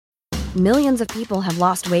Millions of people have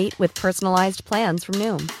lost weight with personalized plans from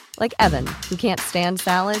Noom. Like Evan, who can't stand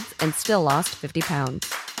salads and still lost 50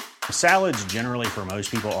 pounds. Salads generally for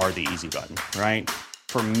most people are the easy button, right?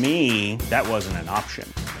 For me, that wasn't an option.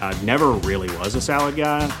 I never really was a salad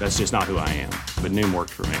guy. That's just not who I am. But Noom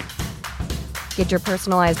worked for me. Get your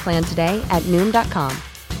personalized plan today at Noom.com.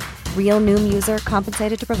 Real Noom user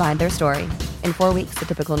compensated to provide their story. In 4 weeks, the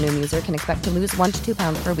typical Noom user can expect to lose 1 to 2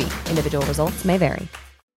 pounds per week. Individual results may vary.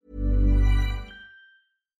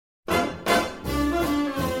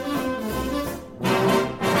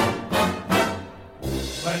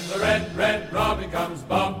 When the red, red robin comes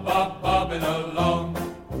bobbing along,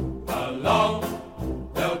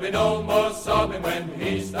 there'll be no more sobbing when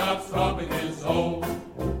he starts throbbing his old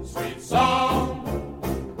sweet song.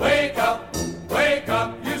 Wake up,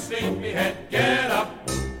 you sleepyhead, get up,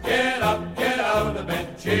 get out of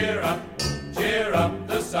bed, cheer up,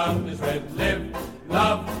 the sun is red, live,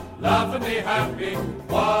 love, laugh and be happy.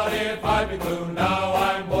 What if I be blue? Now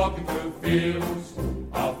I'm walking through fields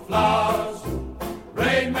of flowers.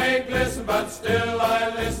 Rain may glisten, but still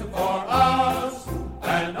I listen for hours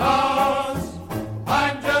and hours.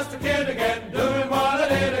 I'm just a kid again, doing what I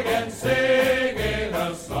did again, singing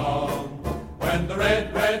a song. When the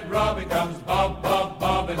red, red robin comes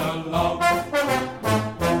bobbing along.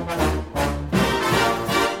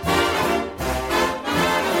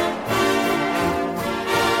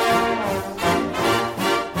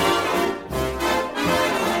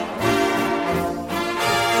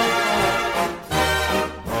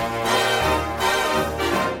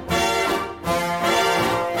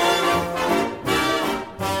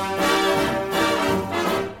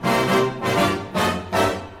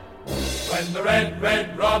 When the red,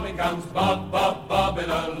 red robin comes bobbing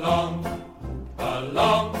along.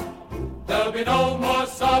 There'll be no more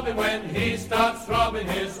sobbing when he starts throbbing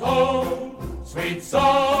his own sweet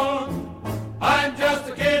song. I'm just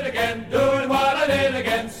a kid again, doing what I did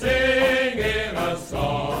again, singing a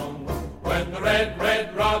song. When the red,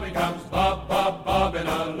 red robin comes bobbing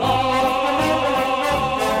along.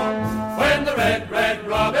 When the red, red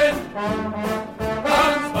robin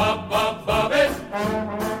comes bobbing.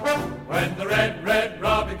 When the red, red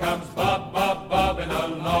robin comes bobbing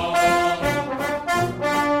along.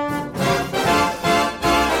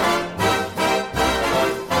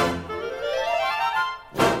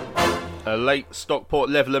 A late Stockport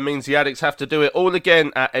leveller means the Addicts have to do it all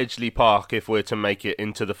again at Edgeley Park if we're to make it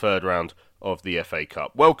into the third round of the FA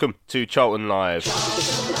Cup. Welcome to Charlton Live.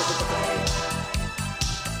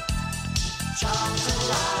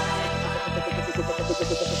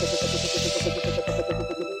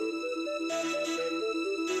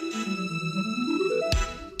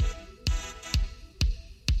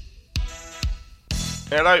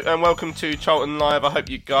 Hello and welcome to Charlton Live. I hope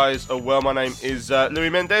you guys are well. My name is Louis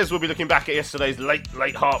Mendez. We'll be looking back at yesterday's late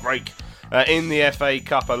heartbreak in the FA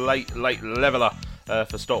Cup. A late leveller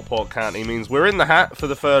for Stockport County means we're in the hat for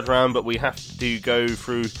the third round, but we have to go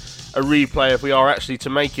through a replay if we are actually to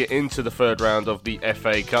make it into the third round of the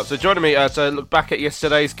FA Cup. So joining me to look back at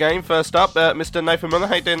yesterday's game, first up, Mr. Nathan Muller.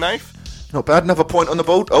 How you doing, Nath? Not bad, another point on the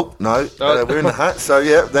board. Oh, no, we're in the hat, so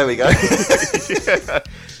yeah, there we go. Yeah.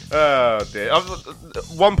 Oh dear.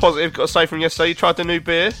 One positive got to say from yesterday, you tried the new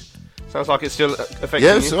beer. Sounds like it's still affecting you.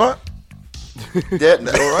 Yeah, it's alright. Yeah,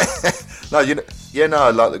 no, alright.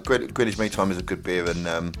 Like the Greenwich Meantime is a good beer,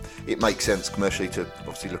 and it makes sense commercially to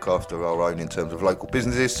obviously look after our own in terms of local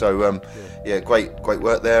businesses. So great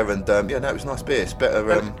work there, and it was a nice beer. It's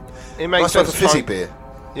better. It makes nice sense like a fizzy beer.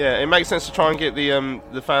 Yeah, it makes sense to try and get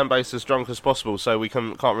the fan base as drunk as possible, so we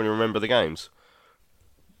can't really remember the games.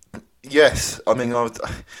 Yes, I mean, to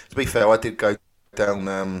be fair, I did go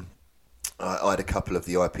down. I had a couple of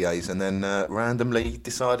the IPAs, and then randomly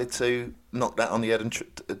decided to knock that on the head and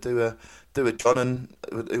do a John and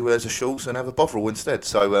who wears a shorts and have a Bovril instead.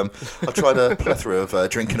 So I tried a plethora of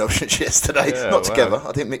drinking options yesterday. Not together.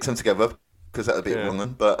 I didn't mix them together because that would be a wrong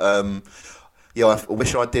one. But I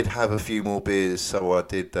wish I did have a few more beers, so I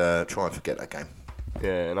did try and forget that game.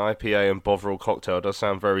 Yeah, an IPA and Bovril cocktail does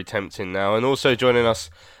sound very tempting now. And also joining us,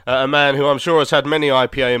 a man who I'm sure has had many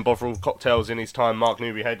IPA and Bovril cocktails in his time, Mark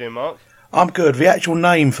Newby. How you doing, Mark? I'm good. The actual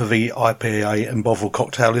name for the IPA and Bovril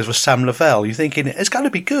cocktail was Sam Lavelle. You're thinking it's going to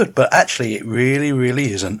be good, but actually it really,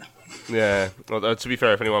 really isn't. Yeah, well, to be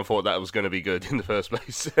fair, if anyone thought that was going to be good in the first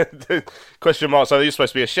place. Question mark, so you're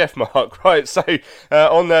supposed to be a chef, Mark, right? So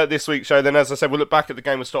on this week's show, then, as I said, we'll look back at the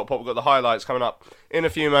game with Stockport. We've got the highlights coming up in a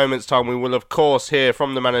few moments' time. We will, of course, hear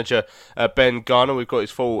from the manager, Ben Garner. We've got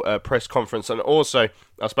his full press conference, and also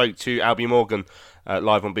I spoke to Albie Morgan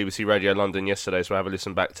live on BBC Radio London yesterday, so we'll have a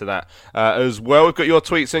listen back to that as well. We've got your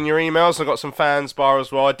tweets and your emails. I've got some fans bar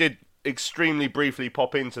as well. I did extremely briefly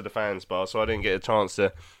pop into the fans bar, so I didn't get a chance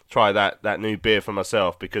to try that new beer for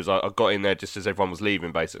myself because I got in there just as everyone was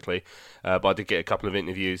leaving, basically. But I did get a couple of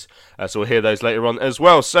interviews, so we'll hear those later on as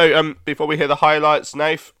well. So before we hear the highlights,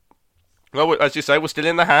 Nath, well, as you say, we're still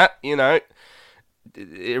in the hat, you know.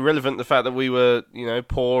 Irrelevant the fact that we were, you know,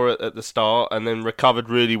 poor at the start and then recovered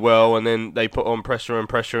really well, and then they put on pressure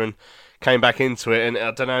and came back into it, and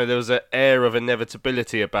I don't know, there was an air of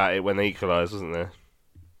inevitability about it when they equalised, wasn't there?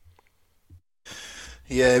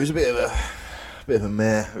 Yeah, it was a bit of a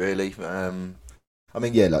meh, really. I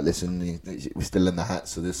mean, yeah, like, listen, we're still in the hat,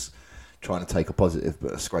 so this trying to take a positive,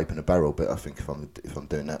 but a scrape in a barrel bit, I think, if I'm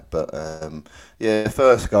doing that. But yeah,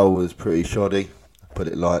 first goal was pretty shoddy, put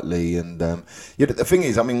it lightly, and yeah, the thing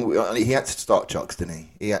is, I mean, he had to start Chuks, didn't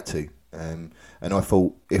he? He had to, and I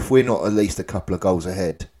thought if we're not at least a couple of goals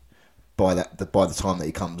ahead by the time that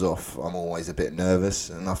he comes off, I'm always a bit nervous,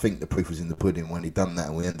 and I think the proof was in the pudding when he done that,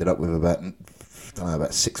 and we ended up with about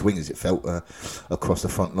 6 wingers, it felt, across the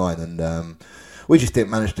front line, and we just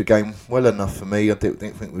didn't manage the game well enough for me. I didn't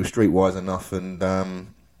think we were streetwise enough, and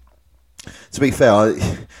to be fair,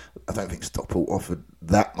 I don't think Stockport offered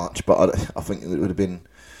that much, but I think it would have been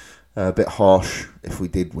a bit harsh if we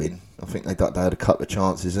did win. I think they had a couple of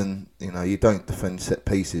chances, and you know, you don't defend set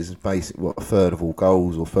pieces. Basically, a third of all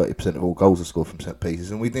goals or 30% of all goals are scored from set pieces,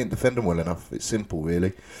 and we didn't defend them well enough. It's simple,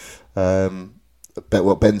 really. About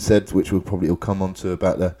what Ben said, which we'll probably come on to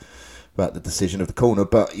about the decision of the corner,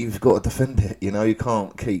 but you've got to defend it. You know, you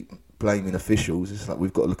can't keep blaming officials. It's like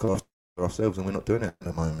we've got to look after ourselves, and we're not doing it at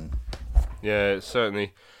the moment. Yeah, it's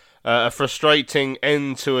certainly a frustrating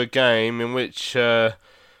end to a game in which,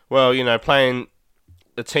 well, you know, playing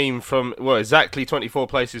a team from, well, exactly 24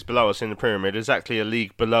 places below us in the pyramid, exactly a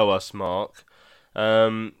league below us, Mark.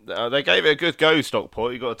 They gave it a good go,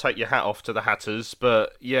 Stockport. You've got to take your hat off to the Hatters.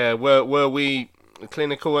 But, yeah, were we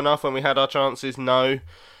clinical enough when we had our chances? No.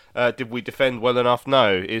 Did we defend well enough?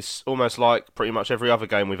 No. It's almost like pretty much every other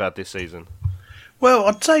game we've had this season. Well,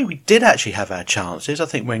 I'd say we did actually have our chances. I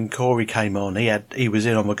think when Corey came on, he was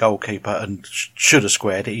in on the goalkeeper and should have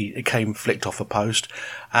squared it. It came flicked off a post,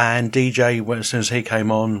 and DJ, as soon as he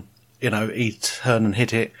came on, you know, he turned and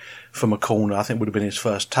hit it from a corner. I think would have been his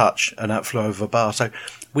first touch, and that flew over the bar. So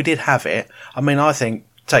we did have it. I mean, I think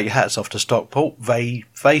take your hats off to Stockport. They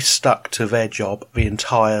stuck to their job the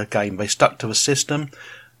entire game. They stuck to the system.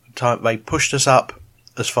 They pushed us up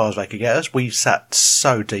as far as they could get us. We sat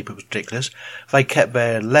so deep, it was ridiculous. They kept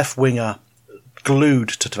their left winger glued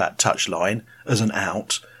to that touch line as an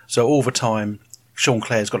out. So all the time, Sean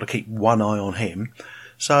Clare's got to keep one eye on him.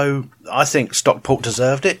 So I think Stockport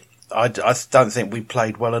deserved it. I don't think we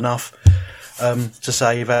played well enough to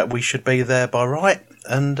say that we should be there by right.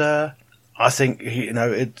 And I think, you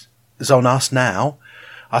know, it's on us now.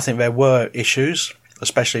 I think there were issues,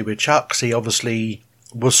 especially with Chuks. He obviously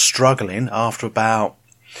was struggling after about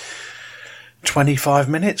 25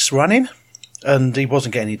 minutes running, and he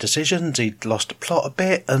wasn't getting any decisions. He'd lost the plot a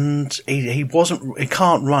bit, and he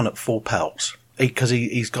can't run at full pelt because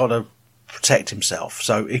he's got to protect himself.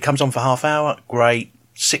 So he comes on for half hour, great.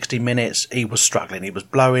 60 minutes, he was struggling, he was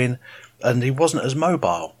blowing, and he wasn't as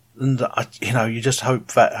mobile. And you know, you just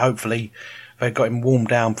hope that hopefully they got him warmed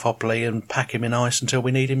down properly and pack him in ice until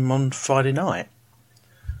we need him on Friday night.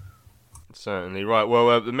 Certainly. Right,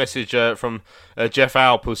 well, the message from Jeff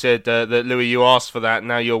Alp, who said that, Louis, you asked for that,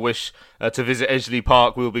 now your wish to visit Edgeley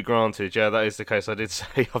Park will be granted. Yeah, that is the case. I did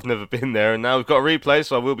say I've never been there, and now we've got a replay,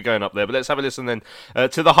 so I will be going up there. But let's have a listen then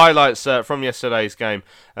to the highlights from yesterday's game.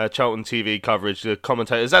 Charlton TV coverage, the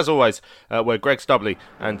commentators, as always, were Greg Stubley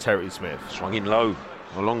and Terry Smith. Swung in low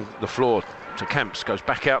along the floor to Camps, goes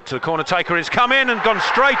back out to the corner taker, he's come in and gone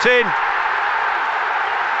straight in.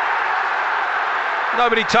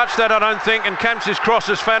 Nobody touched that, I don't think, and Camps' cross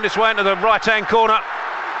has found its way into the right-hand corner.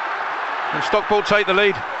 And Stockport take the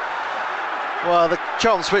lead. Well, the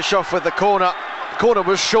Charlton switched off with the corner. The corner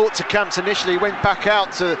was short to Camps initially, went back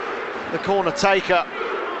out to the corner taker.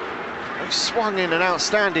 He swung in an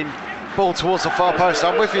outstanding ball towards the far post.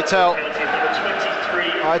 I'm with you, Tel.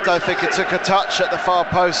 I don't think it took a touch at the far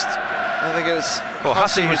post. I think it was. Well,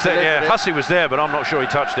 Hussey was there. Yeah, Hussey was there, but I'm not sure he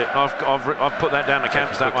touched it. I've put that down to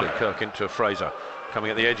Camps. That one. Kirk into Fraser. Coming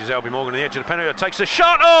at the edges, Albie Morgan on the edge of the penalty, takes a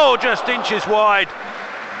shot, oh, just inches wide.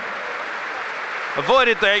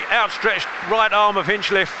 Avoided the outstretched right arm of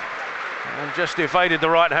Hinchliffe and just evaded the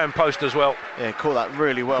right-hand post as well. Yeah, caught that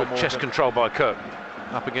really well. Good chest control by Kirk.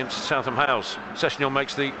 Up against Southam Hales. Sessegnon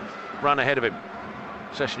makes the run ahead of him.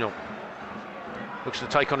 Sessegnon looks to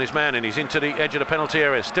take on his man, and he's into the edge of the penalty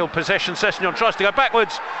area. Still possession, Sessegnon tries to go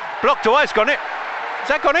backwards. Blocked away, it's gone in. Has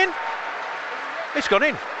that gone in? It's gone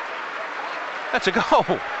in. That's a goal.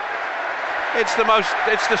 It's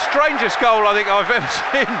the strangest goal I think I've ever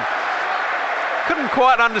seen. Couldn't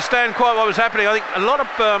quite understand what was happening. I think a lot of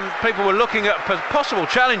people were looking at a possible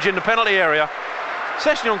challenge in the penalty area.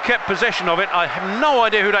 Sessegnon kept possession of it. I have no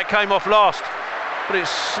idea who that came off last, but it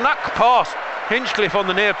snuck past Hinchcliffe on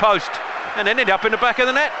the near post and ended up in the back of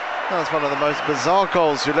the net. That was one of the most bizarre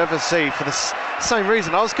goals you'll ever see for the same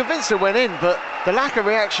reason. I was convinced it went in, but the lack of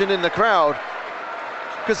reaction in the crowd,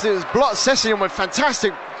 because it was blocked. Sessegnon with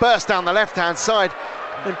fantastic burst down the left-hand side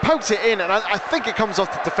and poked it in, and I think it comes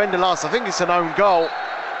off the defender last. I think it's an own goal.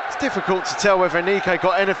 It's difficult to tell whether Aneke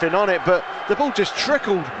got anything on it, but the ball just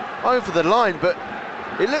trickled over the line, but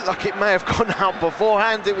it looked like it may have gone out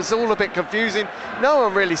beforehand. It was all a bit confusing. No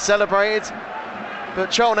one really celebrated,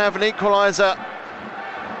 but Charlton have an equaliser.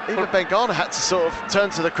 Even Ben Garner had to sort of turn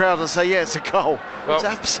to the crowd and say, yeah, it's a goal. Well, it's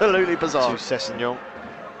absolutely bizarre. To Sessegnon.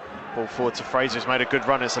 Ball forward to Fraser, who's made a good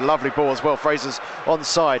run. It's a lovely ball as well. Fraser's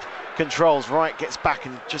onside, controls right, gets back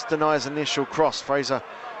and just denies initial cross. Fraser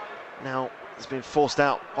now has been forced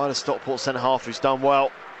out by the Stockport centre-half, who's done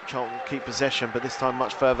well. Charlton keep possession, but this time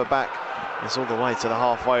much further back. It's all the way to the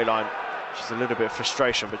halfway line, which is a little bit of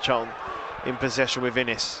frustration, but Charlton in possession with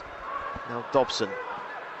Innes. Now Dobson.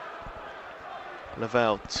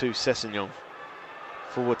 Lavelle to Sessegnon.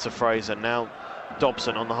 Forward to Fraser. Now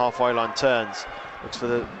Dobson on the halfway line turns. Looks for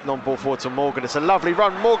the long ball forward to Morgan. It's a lovely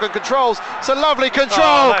run. Morgan controls. It's a lovely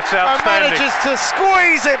control. And manages to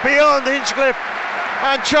squeeze it beyond Hinchcliffe.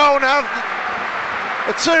 And Charlton have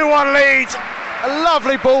a 2-1 lead. A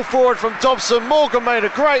lovely ball forward from Dobson. Morgan made a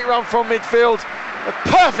great run from midfield. A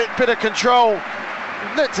perfect bit of control.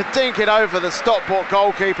 Looked to dink it over the Stockport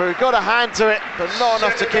goalkeeper, who got a hand to it, but not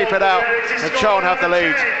enough to keep it out. And Charlton have the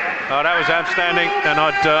lead. Oh, that was outstanding, and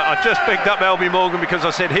I just picked up Albie Morgan because I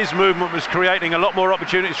said his movement was creating a lot more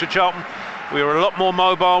opportunities for Charlton. We were a lot more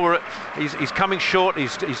mobile. He's coming short.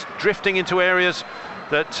 He's drifting into areas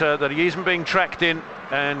that he isn't being tracked in.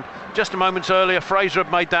 And just a moment earlier, Fraser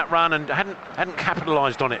had made that run and hadn't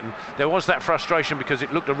capitalised on it. And there was that frustration because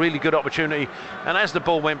it looked a really good opportunity. And as the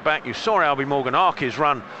ball went back, you saw Albie Morgan arc his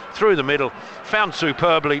run through the middle, found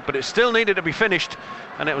superbly, but it still needed to be finished.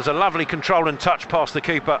 And it was a lovely control and touch past the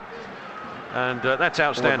keeper. And that's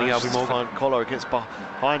outstanding, Albie Morgan. Collar gets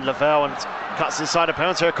behind Lavelle and cuts inside a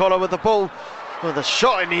penalty. Collar with the ball. Well, the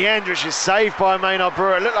shot in the end, which is saved by Maynard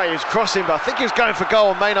Brewer. It looked like he was crossing, but I think he was going for goal,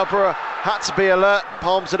 and Maynard Brewer had to be alert,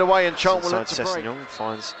 palms it away, and Charlton will look to break.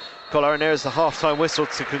 Finds Collar, and there is the half-time whistle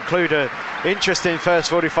to conclude an interesting first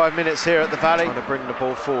 45 minutes here at the Valley. Trying to bring the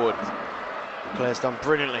ball forward. Claire's done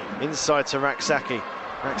brilliantly. Inside to Raksaki.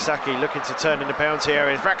 Raksaki looking to turn in the penalty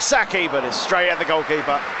area. Raksaki, but it's straight at the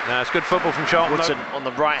goalkeeper. No, it's good football from Charlton. Woodson on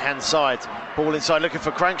the right-hand side. Ball inside looking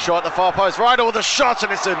for Crankshaw at the far post. Rydal with a shot,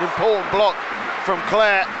 and it's an important block from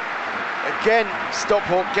Clare. Again,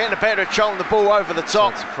 Stockport getting a better of Charlton, the ball over the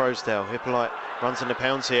top. To Crosdale. Hippolyte runs in the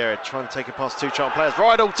penalty area, trying to take it past two Charlton players.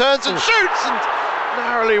 Rydal turns and shoots, and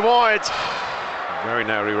narrowly wide. Very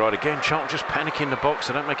narrowly wide. Again, Charlton just panicking in the box.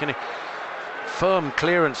 They don't make any firm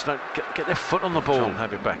clearance, don't get their foot on the ball. Charlton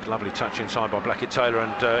have it back. Lovely touch inside by Blackett-Taylor,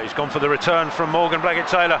 and he's gone for the return from Morgan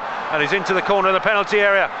Blackett-Taylor, and he's into the corner of the penalty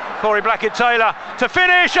area. Corey Blackett-Taylor to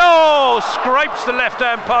finish. Oh, scrapes the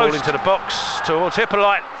left-hand post. Ball into the box towards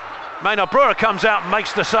Hippolyte. Maynard Brewer comes out and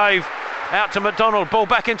makes the save. Out to McDonald. Ball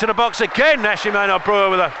back into the box again. Ashley Maynard Brewer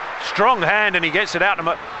with a strong hand, and he gets it out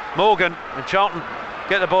to Morgan, and Charlton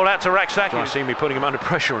get the ball out to Raksaki. You see me putting him under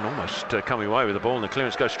pressure and almost coming away with the ball, and the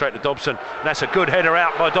clearance goes straight to Dobson. And that's a good header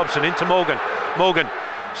out by Dobson into Morgan. Morgan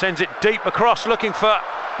sends it deep across, looking for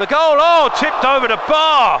the goal. Oh, tipped over the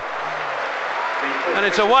bar, and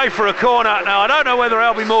it's away for a corner. Now I don't know whether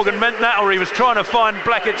Albie Morgan meant that or he was trying to find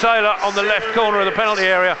Blackett-Taylor on the left corner of the penalty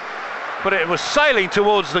area, but it was sailing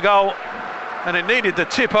towards the goal, and it needed the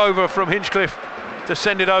tip over from Hinchcliffe to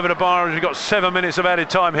send it over the bar, as we've got 7 minutes of added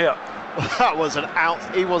time here. That was an out.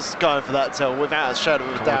 He was going for that tail without a shadow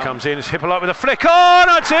of a doubt. Comes in, it's Hippolyte with a flick. Oh,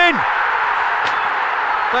 that's in!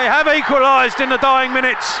 They have equalised in the dying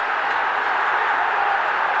minutes.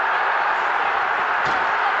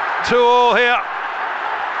 2-2 here.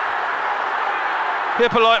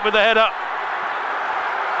 Hippolyte with the header.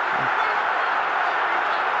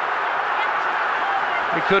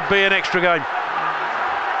 It could be an extra game.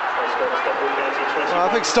 Well,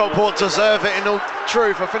 I think Stockport deserve it in all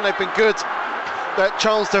truth. I think they've been good. That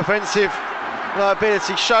Charlton's defensive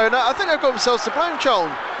liability shown. I think they've got themselves to blame,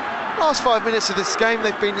 Charlton. Last 5 minutes of this game,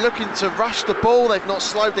 they've been looking to rush the ball. They've not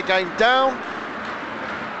slowed the game down.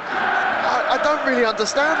 I don't really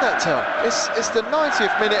understand that, Tel. It's the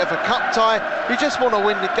 90th minute of a cup tie. You just want to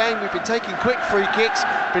win the game. We've been taking quick free kicks,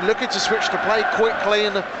 been looking to switch the play quickly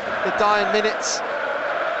in the dying minutes.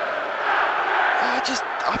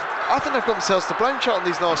 I think they've got themselves to blame, Charlton,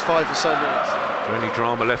 these last 5 or so minutes. Is there any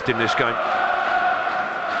drama left in this game?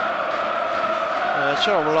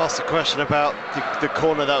 Charlton will ask the question about the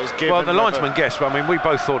corner that was given. Well, the linesman guessed, but I mean, we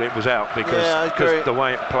both thought it was out because the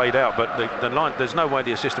way it played out. But there's no way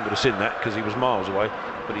the assistant would have seen that because he was miles away.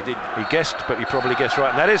 But he did. He guessed, but he probably guessed right.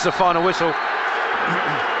 And that is the final whistle.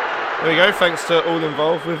 There we go. Thanks to all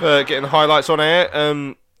involved with getting the highlights on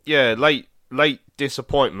air. Late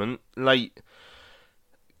disappointment, late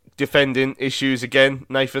defending issues again,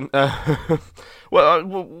 Nathan. Well,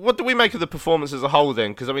 what do we make of the performance as a whole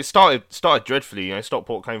then? Because I mean, it started dreadfully. You know,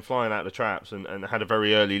 Stockport came flying out of the traps and had a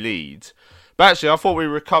very early lead. But actually, I thought we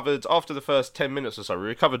recovered after the first 10 minutes or so. We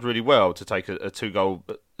recovered really well to take a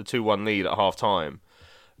 2-1 lead at half time.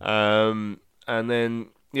 And then,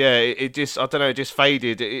 yeah, it just, I don't know, it just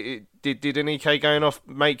faded. Did Anike going off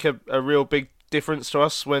make a real big difference to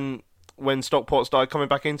us when Stockport started coming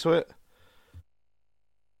back into it?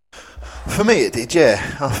 For me, it did,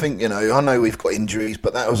 yeah. I think, I know we've got injuries,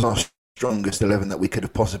 but that was our strongest 11 that we could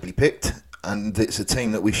have possibly picked. And it's a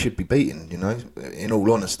team that we should be beating, in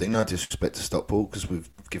all honesty. No disrespect to Stockport, because we've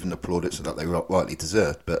given the plaudits that they rightly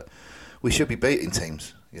deserved. But we should be beating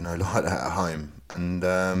teams, like that at home.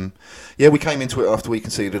 And, we came into it after we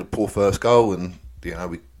conceded a poor first goal. And,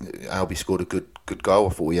 Albie scored a good goal. I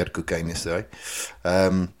thought we had a good game yesterday.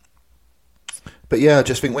 But yeah, I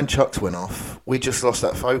just think when Chuks went off, we just lost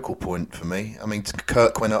that focal point for me. I mean,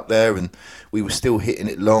 Kirk went up there and we were still hitting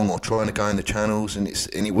it long or trying to go in the channels and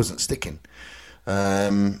it wasn't sticking.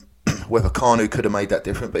 Whether Kanu could have made that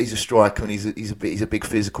different, but he's a striker and he's a big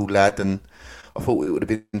physical lad, and I thought it would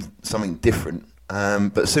have been something different.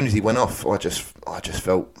 But as soon as he went off, I just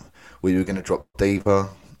felt we were going to drop Diva.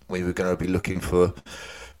 We were going to be looking for,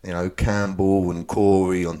 Campbell and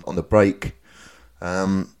Corey on the break.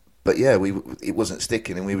 But yeah, it wasn't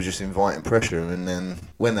sticking, and we were just inviting pressure. And then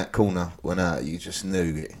when that corner went out, you just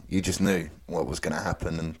knew what was going to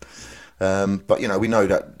happen. And but we know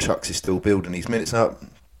that Chuks is still building his minutes up.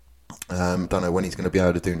 Don't know when he's going to be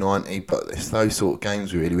able to do 90, but it's those sort of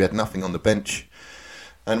games really. We had nothing on the bench,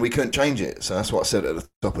 and we couldn't change it. So that's what I said at the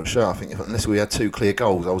top of the show. I think unless we had 2 clear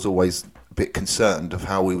goals, I was always a bit concerned of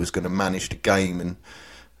how we was going to manage the game, and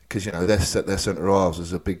because their centre halves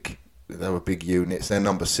was they were big units. Their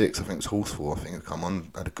number 6, I think, was Horsfall. I think had come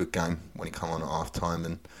on, had a good game when he come on at half time,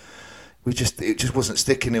 and it just wasn't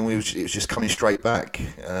sticking, and it was just coming straight back.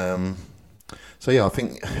 So yeah, I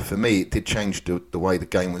think for me it did change the way the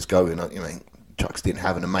game was going. Chuks didn't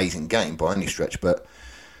have an amazing game by any stretch, but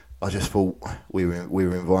I just thought we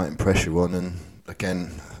were inviting pressure on, and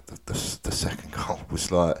again the second goal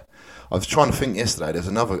was like. I was trying to think yesterday.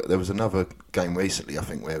 There was another game recently, I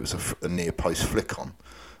think, where it was a near post flick on.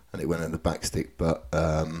 And it went in the back stick, but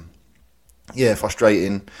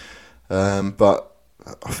frustrating. But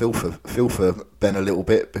I feel for Ben a little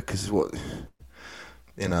bit because like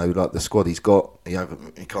the squad he's got, he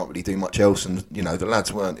can't really do much else, and the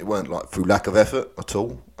lads weren't like through lack of effort at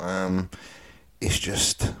all. It's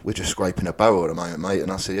just we're just scraping a barrel at the moment, mate.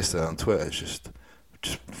 And I said yesterday on Twitter, it's just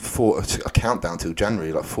a countdown till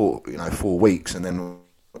January, like 4 weeks, and then.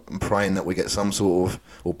 I'm praying that we get some sort of,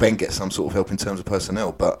 or Ben gets some sort of help in terms of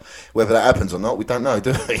personnel, but whether that happens or not, we don't know,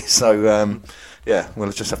 do we? So,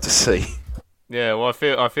 we'll just have to see. Yeah, well,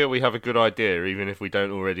 I feel we have a good idea, even if we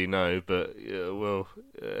don't already know. But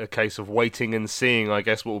a case of waiting and seeing, I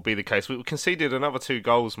guess, what will be the case. We conceded another 2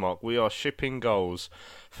 goals, Mark. We are shipping goals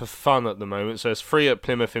for fun at the moment. So it's 3 at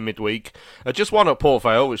Plymouth in midweek, just 1 at Port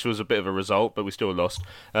Vale, which was a bit of a result, but we still lost.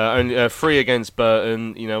 Only 3 against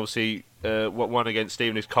Burton. We'll see. 1 against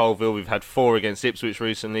Stevenage Colville. We've had 4 against Ipswich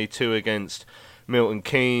recently, 2 against Milton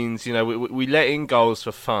Keynes. We let in goals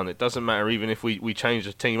for fun. It doesn't matter even if we change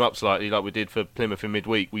the team up slightly like we did for Plymouth in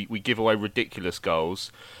midweek. We give away ridiculous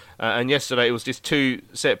goals. And yesterday it was just 2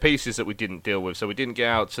 set pieces that we didn't deal with. So we didn't get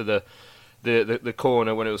out to the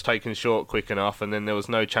corner when it was taken short quick enough, and then there was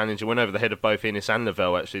no challenge. It went over the head of both Innes and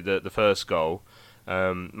Lavelle, actually, the first goal.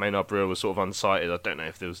 Maynard Brewer was sort of unsighted. I don't know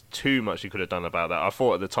if there was too much he could have done about that. I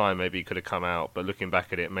thought at the time maybe he could have come out, but looking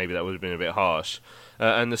back at it, maybe that would have been a bit harsh.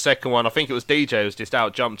 And the second one, I think it was DJ who was just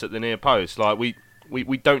out jumped at the near post. Like we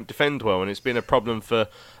don't defend well, and it's been a problem for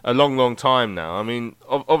a long time now. I mean,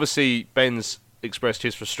 obviously Ben's expressed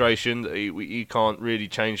his frustration that he can't really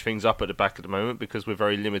change things up at the back at the moment because we're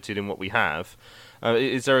very limited in what we have.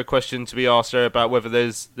 Is there a question to be asked there about whether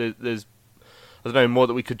there's I don't know, more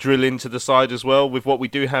that we could drill into the side as well with what we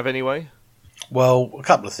do have anyway? Well, a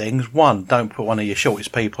couple of things. 1, don't put one of your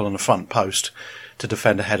shortest people on the front post to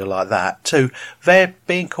defend a header like that. 2, they're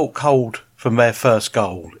being caught cold from their first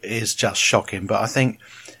goal is just shocking. But I think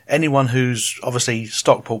anyone who's, obviously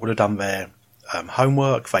Stockport would have done their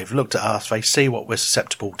homework. They've looked at us. They see what we're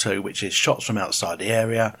susceptible to, which is shots from outside the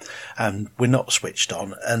area, and we're not switched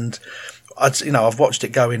on. And I've watched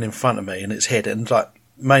it go in front of me, and it's hit, and like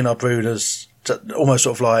Maynard Bruder's almost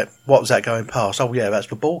sort of like, what was that going past? Oh yeah, that's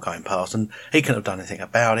the ball going past, and he couldn't have done anything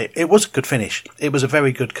about it. It was a good finish. It was a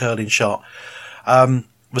very good curling shot. The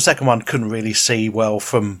second one couldn't really see well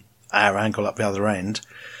from our angle up the other end,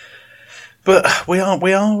 but we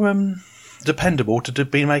are dependable to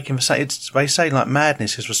be making mistakes. They say like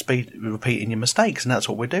madness is repeating your mistakes, and that's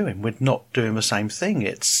what we're doing. We're not doing the same thing.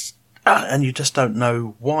 And you just don't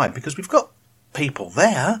know why, because we've got people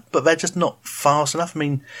there, but they're just not fast enough. I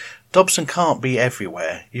mean, Dobson can't be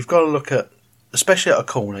everywhere. You've got to look at, especially at a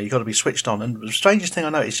corner, you've got to be switched on. And the strangest thing I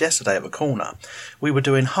noticed yesterday at the corner, we were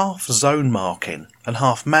doing half zone marking and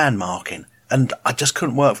half man marking, and I just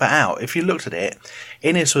couldn't work that out. If you looked at it,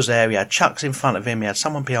 Innes was there, he had Chucks in front of him, he had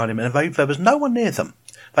someone behind him, and there was no one near them.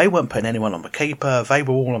 They weren't putting anyone on the keeper, they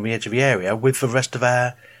were all on the edge of the area with the rest of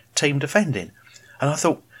our team defending. And I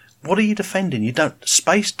thought, what are you defending?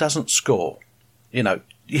 Space doesn't score.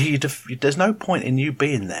 There's no point in you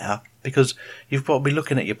being there, because you've got to be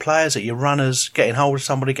looking at your players, at your runners, getting hold of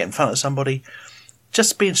somebody, getting in front of somebody.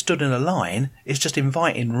 Just being stood in a line is just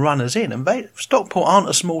inviting runners in. And Stockport aren't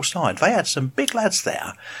a small side. They had some big lads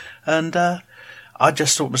there. And I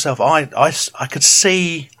just thought to myself, I could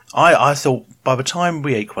see, I thought by the time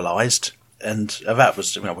we equalised, and that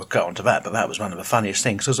was, we'll get on to that, but that was one of the funniest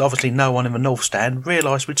things, because obviously no one in the North Stand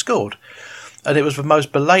realised we'd scored. And it was the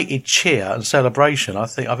most belated cheer and celebration I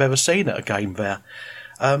think I've ever seen at a game there.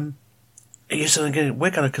 We're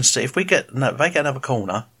going to concede. If they get another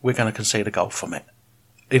corner, we're going to concede a goal from it.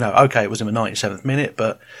 Okay, it was in the 97th minute,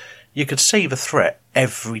 but you could see the threat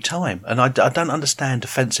every time. And I don't understand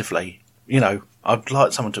defensively. I'd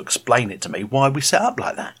like someone to explain it to me, why we set up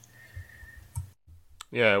like that.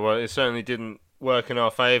 Yeah, well, it certainly didn't work in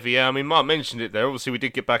our favour. Yeah, I mean, Mark mentioned it there. Obviously, we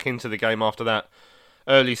did get back into the game after that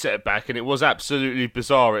early setback, and it was absolutely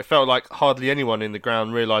bizarre. It felt like hardly anyone in the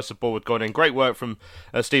ground realised the ball had gone in. Great work from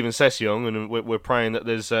Stephen Session, and we're praying that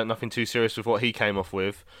there's nothing too serious with what he came off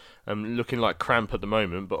with. Looking like cramp at the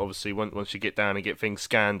moment, but obviously once you get down and get things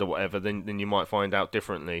scanned or whatever, then you might find out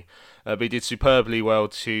differently. But he did superbly well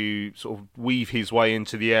to sort of weave his way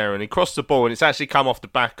into the air, and he crossed the ball, and it's actually come off the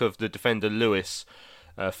back of the defender Lewis,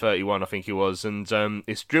 31 I think he was, and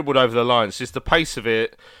it's dribbled over the line. It's just the pace of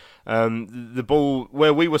it. The ball,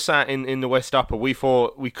 where we were sat in the West Upper, we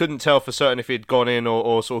thought we couldn't tell for certain if it had gone in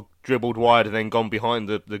or sort of dribbled wide and then gone behind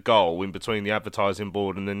the goal in between the advertising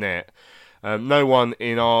board and the net. No one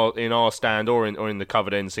in our stand or in the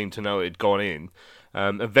covered end seemed to know it had gone in.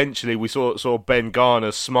 Eventually we saw Ben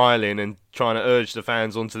Garner smiling and trying to urge the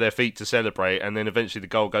fans onto their feet to celebrate, and then eventually the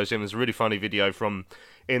goal goes in. There's a really funny video from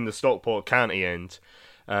in the Stockport County end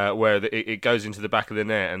where it goes into the back of the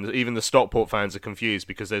net, and even the Stockport fans are confused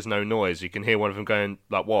because there's no noise. You can hear one of them going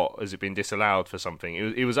like, "What? Has it been disallowed for something?"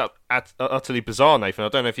 It was utterly bizarre, Nathan. I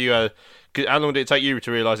don't know if you how long did it take you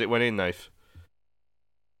to realise it went in, Nath?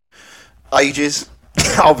 Ages.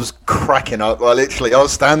 I was cracking up. I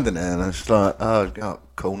was standing there and I was like, oh,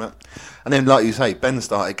 corner. And then, like you say, Ben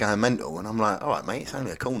started going mental, and I'm like, all right, mate, it's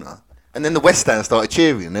only a corner. And then the West Stand started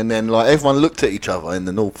cheering, and then like everyone looked at each other in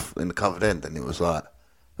the north, in the covered end, and it was like,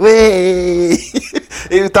 whee!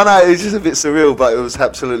 It was just a bit surreal, but it was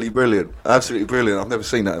absolutely brilliant. Absolutely brilliant. I've never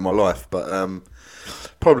seen that in my life, but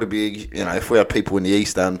probably be, if we had people in the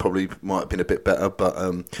East Stand, probably might have been a bit better. But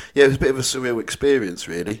yeah, it was a bit of a surreal experience,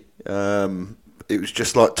 really. It was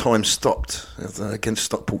just like time stopped against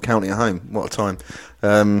Stockport County at home. What a time!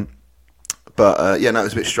 But it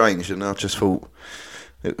was a bit strange, and I just thought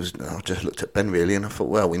I just looked at Ben really, and I thought,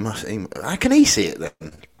 well, how can he see it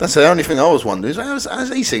then? That's the only thing I was wondering.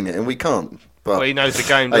 How's he seen it and we can't? But, well, he knows the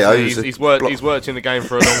game, doesn't he? He's worked in the game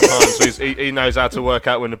for a long time, so he knows how to work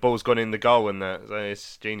out when the ball's gone in the goal, and that. So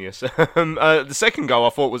it's genius. The second goal I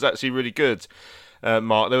thought was actually really good.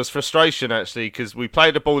 Mark, there was frustration actually because we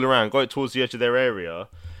played the ball around, got it towards the edge of their area,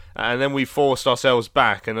 and then we forced ourselves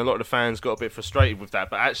back, and a lot of the fans got a bit frustrated with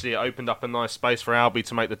that. But actually, it opened up a nice space for Albie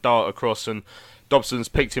to make the dart across, and Dobson's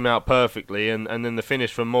picked him out perfectly. And then the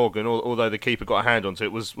finish from Morgan, although the keeper got a hand onto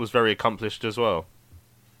it, was very accomplished as well.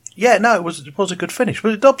 Yeah, no, it was a good finish.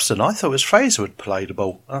 Was it Dobson? I thought it was Fraser who had played the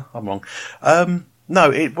ball. Oh, I'm wrong.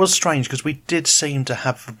 No, it was strange because we did seem to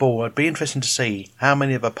have the ball. It'd be interesting to see how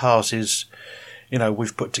many of our passes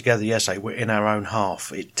we've put together yesterday were in our own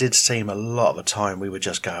half. It did seem a lot of the time we were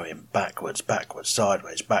just going backwards,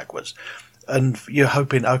 sideways, backwards. And you're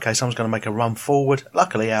hoping, okay, someone's going to make a run forward.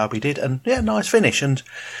 Luckily, Albie did, and yeah, nice finish. And,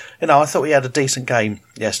 I thought he had a decent game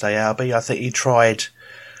yesterday, Albie. I think he tried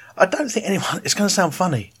I don't think anyone... It's going to sound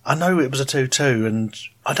funny. I know it was a 2-2, and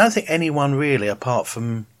I don't think anyone really, apart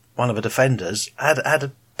from one of the defenders, had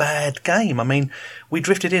a bad game. I mean, we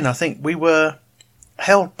drifted in. I think we were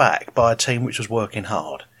held back by a team which was working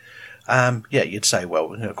hard. You'd say,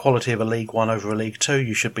 well, quality of a League One over a League Two,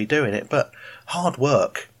 you should be doing it. But hard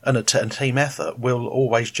work and a team effort will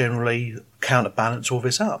always generally counterbalance all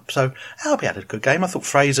this up. So Albi had a good game. I thought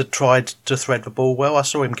Fraser tried to thread the ball well. I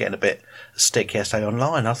saw him getting a bit of stick yesterday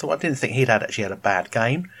online. I didn't think he'd actually had a bad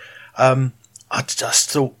game. I just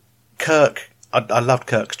thought Kirk... I loved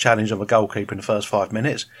Kirk's challenge of a goalkeeper in the first 5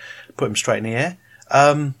 minutes. Put him straight in the air.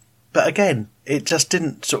 But again, it just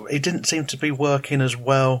didn't seem to be working as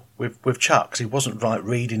well with Chuck, 'cause he wasn't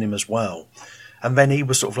reading him as well. And then he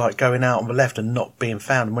was sort of like going out on the left and not being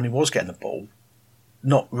found. And when he was getting the ball,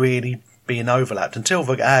 not really being overlapped until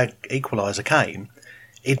the equaliser came.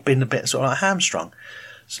 He'd been a bit sort of like hamstrung.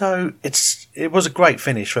 So it was a great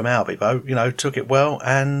finish from Albi though. Took it well,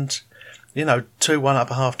 and 2-1 up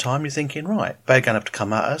at half time. You're thinking, right, they're going to have to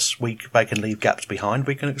come at us. They can leave gaps behind.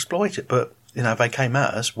 We can exploit it, but. They came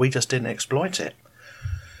at us. We just didn't exploit it.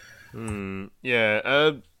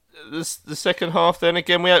 The second half, then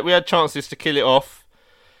again, we had chances to kill it off.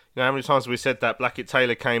 How many times have we said that? Blackett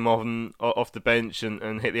Taylor came off the bench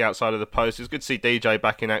and hit the outside of the post. It was good to see DJ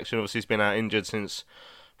back in action. Obviously, he's been out injured since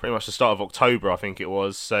pretty much the start of October, I think it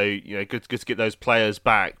was. So good to get those players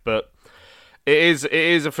back. But it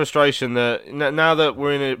is a frustration that now that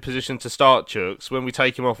we're in a position to start Chuks, when we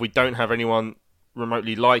take him off, we don't have anyone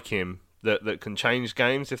remotely like him that can change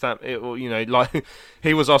games. Like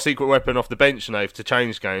he was our secret weapon off the bench, to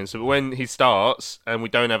change games. But when he starts and we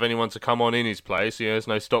don't have anyone to come on in his place, there's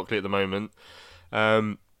no Stockley at the moment.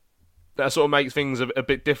 That sort of makes things a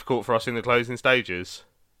bit difficult for us in the closing stages.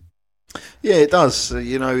 Yeah, it does.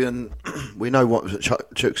 And we know what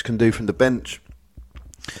Chuks can do from the bench.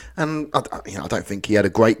 And I don't think he had a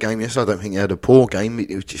great game yesterday. I don't think he had a poor game.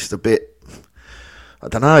 It was just a bit. I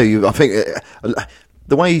don't know. I think.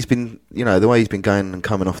 The way he's been going and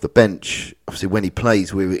coming off the bench, obviously when he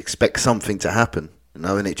plays, we expect something to happen,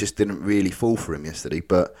 and it just didn't really fall for him yesterday.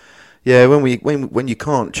 But yeah, when you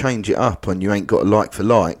can't change it up and you ain't got a like for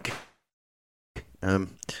like,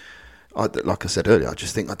 like I said earlier, I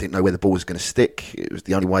didn't know where the ball was going to stick. It was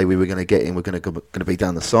the only way we were going to get in. We're going to be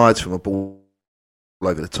down the sides from a ball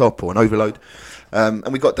over the top or an overload, and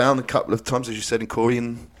we got down a couple of times, as you said, in Corey,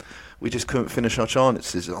 and we just couldn't finish our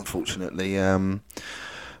chances, unfortunately.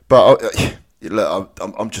 But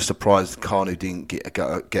I'm just surprised Kanu didn't get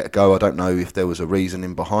a go. I don't know if there was a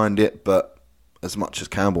reasoning behind it, but as much as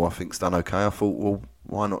Campbell, I think, has done okay. I thought, well,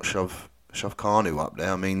 why not shove Kanu up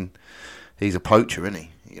there? I mean, he's a poacher, isn't he?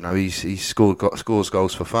 He's scores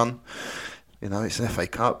goals for fun. It's an FA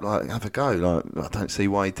Cup. Have a go. I don't see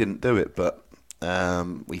why he didn't do it, but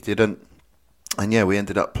we didn't. And yeah, we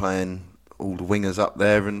ended up playing all the wingers up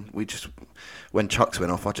there, and when Chuks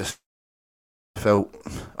went off, I just felt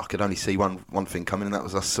I could only see one thing coming, and that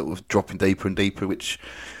was us sort of dropping deeper and deeper, which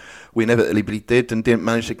we inevitably did, and didn't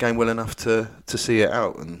manage the game well enough to see it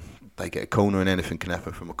out. And they get a corner, and anything can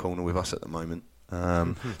happen from a corner with us at the moment.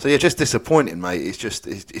 So yeah, just disappointing, mate.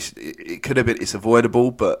 It could have been. It's avoidable,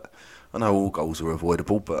 but I know all goals are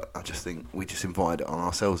avoidable, but I just think we just invited it on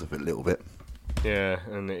ourselves a little bit. Yeah,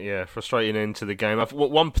 and frustrating end to the game.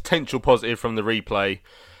 One potential positive from the replay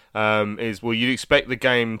is, you'd expect the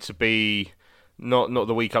game to be not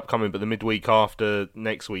the week upcoming, but the midweek after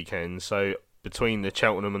next weekend. So between the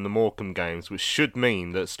Cheltenham and the Morecambe games, which should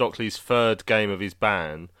mean that Stockley's third game of his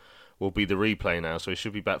ban will be the replay now. So he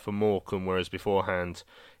should be back for Morecambe, whereas beforehand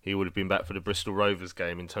he would have been back for the Bristol Rovers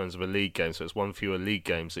game in terms of a league game. So it's one fewer league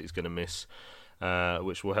games that he's going to miss.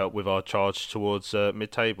 Which will help with our charge towards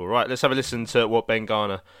mid-table. Right, let's have a listen to what Ben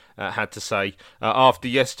Garner had to say after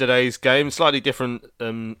yesterday's game. Slightly different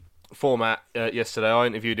format yesterday. I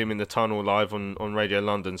interviewed him in the tunnel live on Radio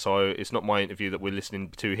London, so it's not my interview that we're listening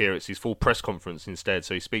to here. It's his full press conference instead.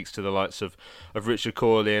 So he speaks to the likes of Richard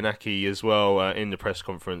Corley and Aki as well in the press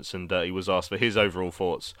conference, and he was asked for his overall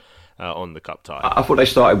thoughts on the cup tie. I thought they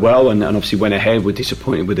started well and obviously went ahead. We're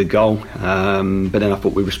disappointed with the goal, but then I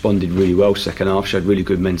thought we responded really well second half, showed really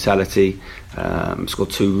good mentality, scored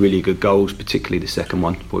two really good goals, particularly the second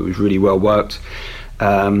one. Thought it was really well worked,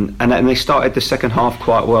 and they started the second half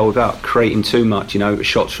quite well without creating too much,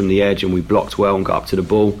 shots from the edge, and we blocked well and got up to the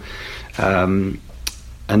ball, and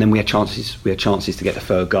then we had chances to get the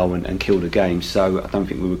third goal and kill the game. So I don't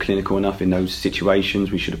think we were clinical enough in those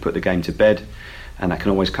situations. We should have put the game to bed, and that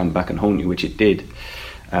can always come back and haunt you, which it did.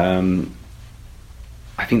 I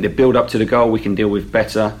think the build up to the goal we can deal with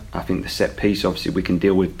better. I think the set piece, obviously, we can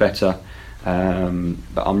deal with better.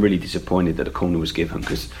 But I'm really disappointed that the corner was given,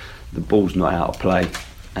 because the ball's not out of play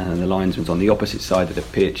and the linesman's on the opposite side of the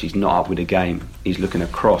pitch. He's not up with the game. He's looking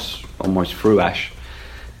across almost through Ash.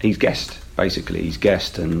 He's guessed, basically. He's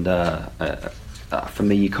guessed, and for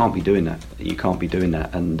me, you can't be doing that. You can't be doing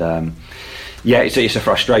that. And it's a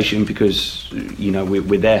frustration, because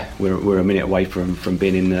we're there. We're a minute away from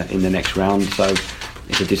being in the next round. So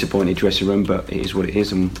it's a disappointing dressing room, but it is what it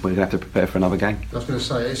is, and we're going to have to prepare for another game. I was going to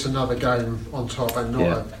say, it's another game on top, and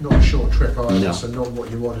not a short trip either. No. So not what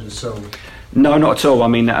you wanted at all. No, not at all. I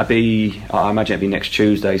mean, I imagine it'd be next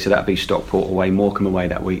Tuesday, so that'd be Stockport away, Morecambe away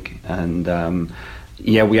that week, and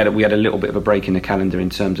we had a little bit of a break in the calendar in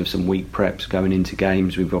terms of some week preps going into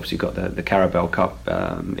games. We've obviously got the Carabao Cup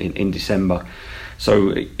in December,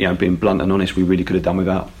 so being blunt and honest, we really could have done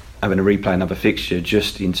without having to replay another fixture,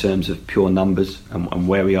 just in terms of pure numbers and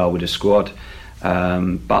where we are with the squad.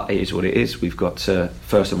 But it is what it is. We've got to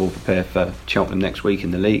first of all prepare for Cheltenham next week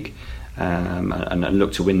in the league, and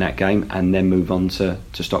look to win that game, and then move on to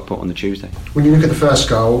Stockport on the Tuesday. When you look at the first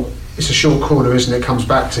goal, it's a short corner, isn't it? It comes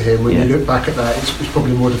back to him. When you look back at that, it's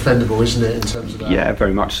probably more defendable, isn't it, in terms of that? Yeah,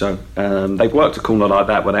 very much so. They've worked a corner like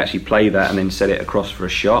that where they actually play that and then set it across for a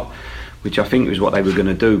shot, which I think was what they were going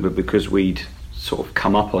to do, but because we'd sort of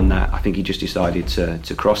come up on that, I think he just decided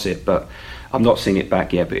to cross it. But I've not seen it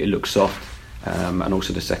back yet, but it looks soft, and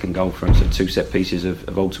also the second goal for him. So 2 set pieces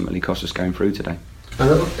have ultimately cost us going through today. And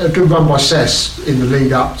a good run by Cess in the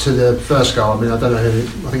lead up to the first goal. I mean, I don't know who,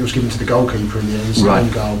 I think it was given to the goalkeeper in the end, it's right.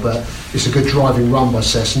 Own goal, but it's a good driving run by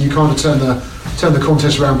Cess, and you kind of turn the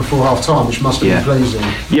contest around before half time, which must have been pleasing.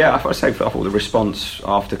 Yeah, I thought the response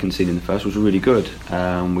after conceding the first was really good.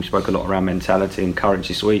 We spoke a lot around mentality and courage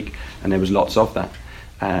this week, and there was lots of that.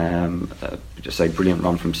 Just say brilliant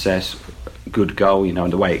run from Cess, good goal,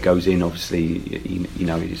 and the way it goes in, obviously,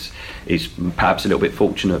 is perhaps a little bit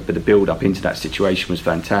fortunate, but the build up into that situation was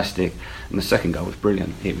fantastic, and the second goal was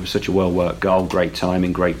brilliant. It was such a well worked goal, great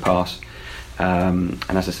timing, great pass, and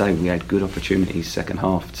as I say, we had good opportunities second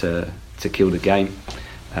half to kill the game.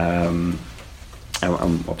 And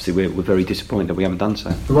obviously we're very disappointed that we haven't done so.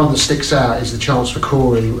 The one that sticks out is the chance for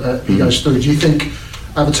Corey. He goes through. Do you think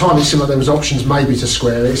at the time it seemed like there was options maybe to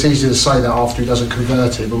square it? It's easy to say that after he doesn't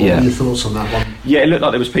convert it, but what are your thoughts on that one? Yeah, it looked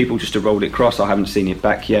like there was people just to roll it across. I haven't seen it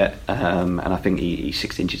back yet, and I think he's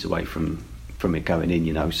 6 inches away from it going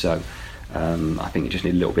in, so I think it just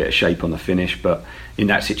needed a little bit of shape on the finish. But in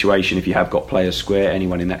that situation, if you have got players square,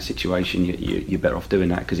 anyone in that situation, you're better off doing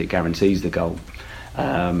that, because it guarantees the goal.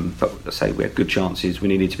 But let's say we had good chances, we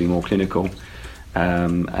needed to be more clinical.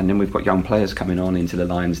 And then we've got young players coming on into the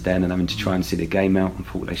Lions Den and having to try and see the game out. I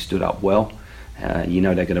thought they stood up well. They're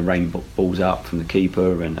going to rain balls up from the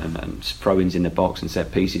keeper and throw-ins in the box and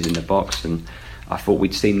set pieces in the box, and I thought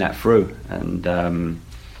we'd seen that through, and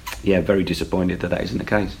very disappointed that isn't the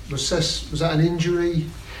case. Was that an injury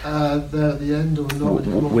there at the end, or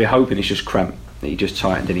not? We're hoping it's just cramp. He just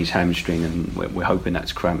tightened in his hamstring, and we're hoping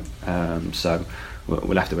that's cramp. So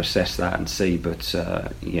we'll have to assess that and see, but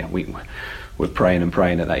we're praying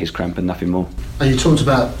that is cramp and nothing more. And you talked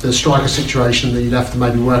about the striker situation, that you'd have to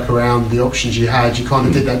maybe work around the options you had. You kind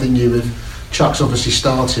of did that, didn't you, with Chuck's obviously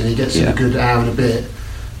starting. He gets in a good hour and a bit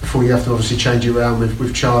before you have to obviously change it around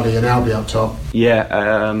with Charlie and Albie up top.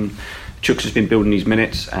 Chuck's has been building his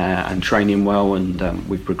minutes and training well, and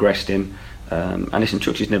we've progressed him. And listen,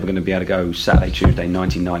 Chuck's is never going to be able to go Saturday, Tuesday,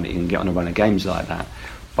 1990 and get on a run of games like that.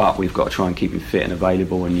 But we've got to try and keep him fit and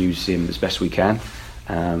available and use him as best we can.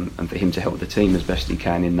 And for him to help the team as best he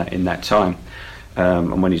can in that time,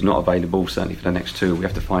 and when he's not available, certainly for the next two, we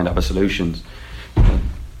have to find other solutions. I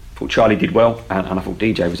thought Charlie did well, and I thought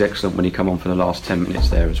DJ was excellent when he came on for the last 10 minutes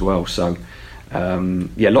there as well. So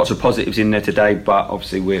lots of positives in there today, but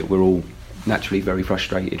obviously we're all naturally very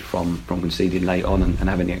frustrated from conceding late on and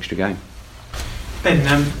having the extra game. Ben,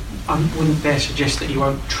 I wouldn't dare suggest that you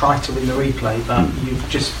won't try to win the replay, but you've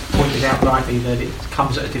just pointed out rightly that it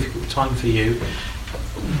comes at a difficult time for you.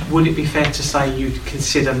 Would it be fair to say you'd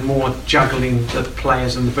consider more juggling the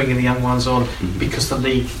players and bringing the young ones on because the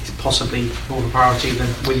league is possibly more of a priority than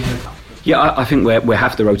winning the cup? Yeah, I think we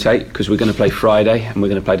have to rotate, because we're going to play Friday and we're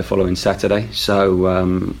going to play the following Saturday. So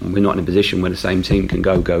we're not in a position where the same team can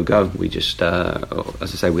go. We just, as I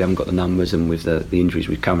say, we haven't got the numbers, and with the injuries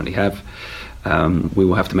we currently have, we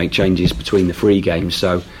will have to make changes between the 3 games.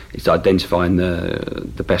 So it's identifying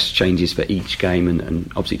the best changes for each game and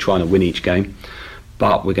obviously trying to win each game.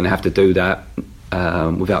 But we're going to have to do that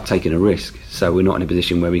without taking a risk. So we're not in a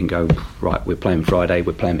position where we can go, right, we're playing Friday,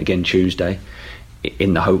 we're playing again Tuesday,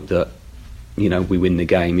 in the hope that, we win the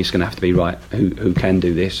game. It's going to have to be, right, who can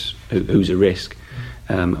do this, who's a risk,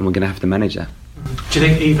 and we're going to have to manage that. Do you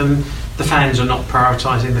think even the fans are not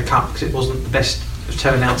prioritising the cup because it wasn't the best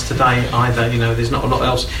turnouts today either. You know, there's not a lot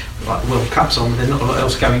else, like the World Cup's on, there's not a lot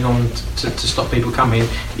else going on to stop people coming.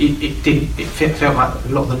 It felt like a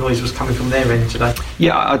lot of the noise was coming from their end today.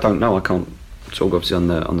 Yeah, I don't know. I can't talk obviously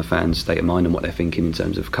on the fans' state of mind and what they're thinking in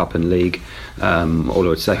terms of cup and league. All I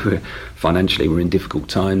would say, financially we're in difficult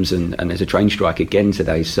times, and there's a train strike again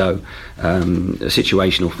today, so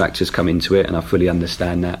situational factors come into it, and I fully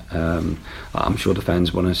understand that. I'm sure the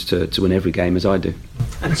fans want us to win every game, as I do.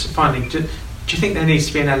 And so finally, do you think there needs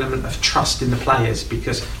to be an element of trust in the players?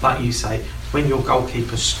 Because, like you say, when your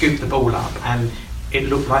goalkeeper scooped the ball up and it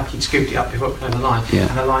looked like he'd scooped it up before it went over the line,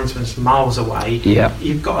 and the linesman's miles away,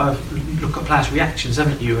 you've got to look at players' reactions,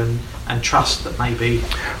 haven't you, and trust that maybe...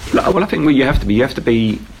 Well, I think what you have to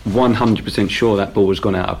be 100% sure that ball has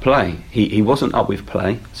gone out of play. He wasn't up with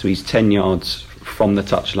play, so he's 10 yards from the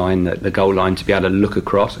touchline, the goal line, to be able to look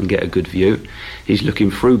across and get a good view. He's looking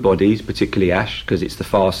through bodies, particularly Ash, because it's the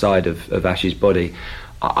far side of Ash's body.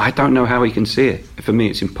 I don't know how he can see it. For me,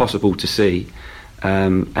 it's impossible to see,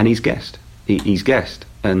 and he's guessed. He's guessed,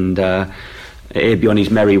 and he'll be on his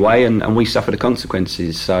merry way, and we suffer the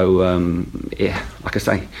consequences. So, like I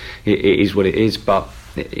say, it is what it is, but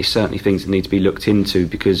it's certainly things that need to be looked into,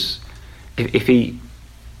 because if he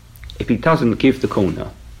doesn't give the corner,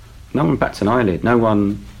 no one bats an eyelid. No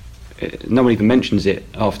one even mentions it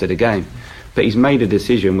after the game. But he's made a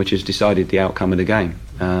decision which has decided the outcome of the game,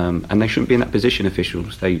 and they shouldn't be in that position.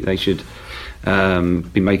 Officials, they should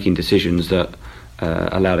be making decisions that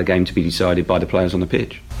allow the game to be decided by the players on the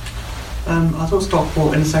pitch. I thought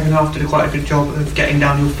Stockport in the second half did quite a good job of getting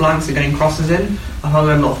down your flanks and getting crosses in. I found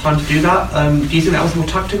they had a lot of time to do that. Do you think that was more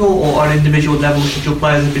tactical, or on an individual level should your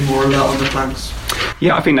players have been more alert on the flanks?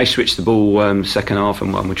 Yeah, I think they switched the ball second half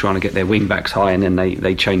and were trying to get their wing backs high, and then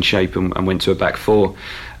they changed shape and went to a back four.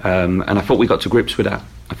 And I thought we got to grips with that.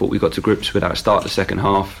 Start of the second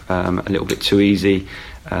half, a little bit too easy.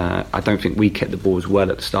 I don't think we kept the ball as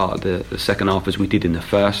well at the start of the second half as we did in the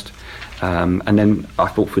first. And then I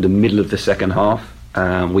thought for the middle of the second half,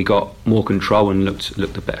 we got more control and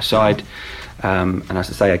looked a better side. And as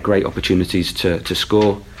I say, had great opportunities to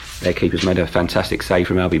score. Their keeper's made a fantastic save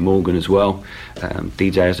from Albie Morgan as well.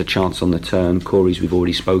 DJ has a chance on the turn. Corey's we've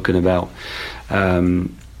already spoken about.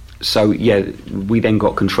 So yeah, we then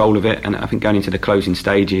got control of it, and I think going into the closing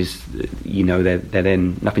stages, you know, they're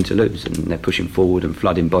then nothing to lose, and they're pushing forward and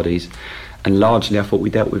flooding bodies. And largely, I thought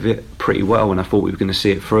we dealt with it pretty well, and I thought we were going to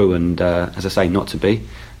see it through. And as I say, not to be,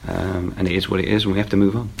 and it is what it is, and we have to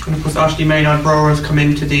move on. And of course, Ashley Maynard-Brower has come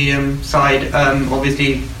into the side.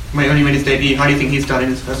 Obviously, only made his debut. How do you think he's done in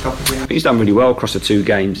his first couple of games? He's done really well across the 2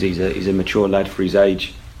 games. He's a mature lad for his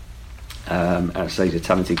age. As I say, he's a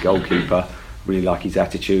talented goalkeeper. Really like his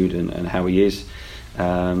attitude and how he is,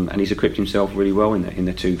 and he's equipped himself really well in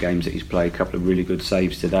the 2 games that he's played. A couple of really good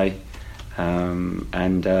saves today,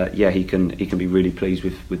 and he can be really pleased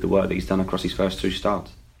with the work that he's done across his first 2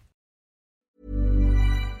 starts.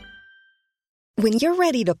 When you're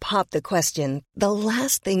ready to pop the question, the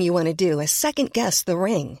last thing you want to do is second guess the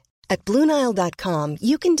ring. At BlueNile.com,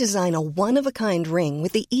 you can design a one-of-a-kind ring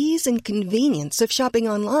with the ease and convenience of shopping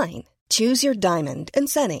online. Choose your diamond and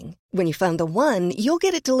setting. When you find the one, you'll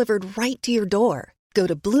get it delivered right to your door. Go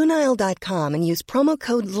to BlueNile.com and use promo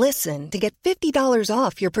code LISTEN to get $50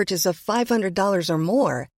 off your purchase of $500 or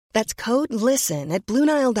more. That's code LISTEN at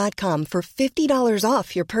BlueNile.com for $50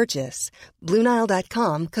 off your purchase.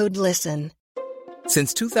 BlueNile.com, code LISTEN.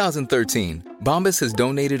 Since 2013, Bombas has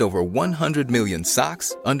donated over 100 million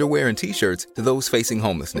socks, underwear, and T-shirts to those facing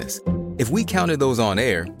homelessness. If we counted those on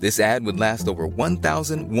air, this ad would last over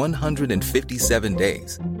 1,157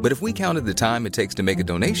 days. But if we counted the time it takes to make a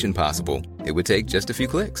donation possible, it would take just a few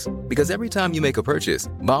clicks. Because every time you make a purchase,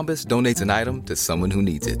 Bombas donates an item to someone who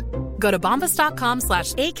needs it. Go to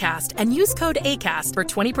bombas.com/ACAST and use code ACAST for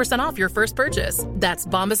 20% off your first purchase. That's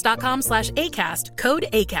bombas.com/ACAST, code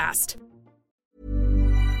ACAST.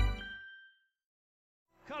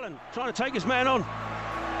 Cullen trying to take his man on.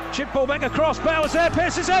 Chip ball back across. Bowers there.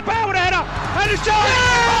 Pearce is there. Bauer with a header. And it's John.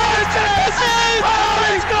 Oh,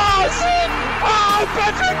 he scores! Oh,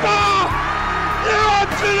 Patrick Barr! You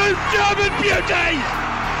absolute German beauty!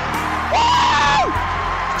 Wow!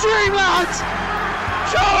 Dreamland!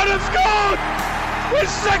 Charlton have scored!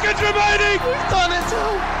 With seconds remaining! We've done it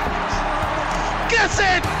all! Get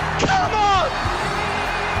in! Come on!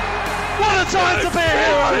 What a time to be a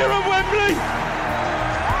hero! Here at Wembley!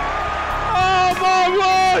 Oh my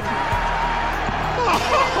word!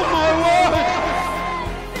 Oh my word!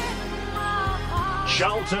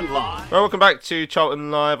 Charlton Live. Well, welcome back to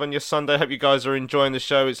Charlton Live on your Sunday. Hope you guys are enjoying the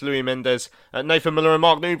show. It's Louis Mendes, Nathan Miller and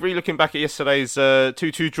Mark Newbury looking back at yesterday's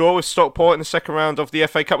 2-2 draw with Stockport in the second round of the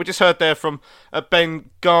FA Cup. We just heard there from Ben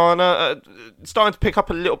Garner, starting to pick up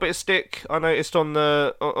a little bit of stick. I noticed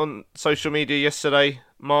on social media yesterday,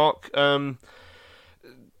 Mark.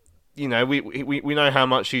 You know, we know how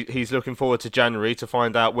much he's looking forward to January to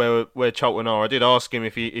find out where Charlton are. I did ask him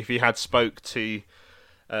if he had spoke to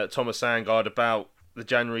Thomas Sandgaard about the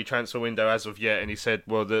January transfer window as of yet, and he said,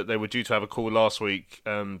 well, they were due to have a call last week,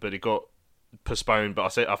 but it got postponed.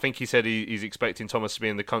 But I think he said he's expecting Thomas to be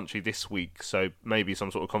in the country this week, so maybe some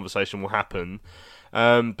sort of conversation will happen.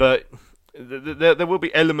 But there will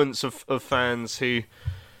be elements of fans who,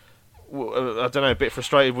 I don't know, a bit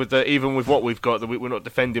frustrated with even with what we've got, that we're not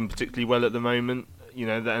defending particularly well at the moment. You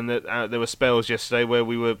know, and there were spells yesterday where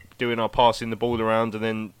we were doing our passing the ball around and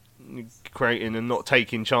then creating and not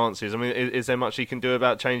taking chances. I mean, is there much he can do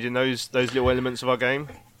about changing those little elements of our game?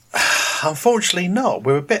 Unfortunately not.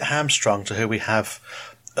 We're a bit hamstrung to who we have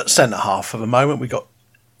at centre-half at the moment. We've got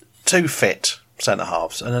two fit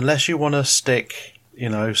centre-halves, and unless you want to stick,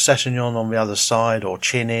 Sessegnon on the other side or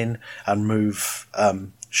Chin in and move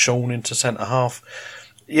Sean into centre-half,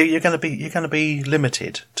 you're going to be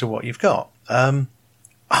limited to what you've got. I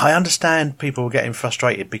understand people are getting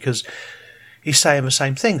frustrated because he's saying the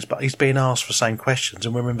same things, but he's being asked the same questions,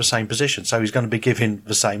 and we're in the same position, so he's going to be giving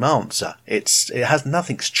the same answer.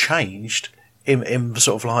 Nothing's changed in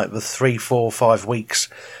sort of like the 3, 4, 5 weeks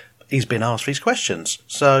he's been asked these questions.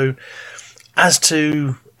 So, as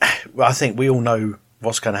to, I think we all know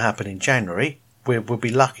what's going to happen in January. We'll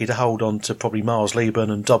be lucky to hold on to probably Miles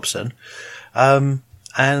Lieben and Dobson,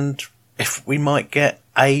 and if we might get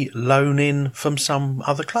a loan in from some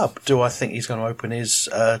other club. Do I think he's going to open his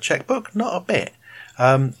checkbook? Not a bit.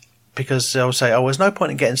 Because they'll say, there's no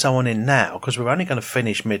point in getting someone in now because we're only going to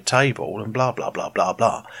finish mid-table and blah, blah, blah, blah,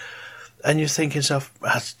 blah. And you think yourself,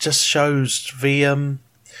 it just shows the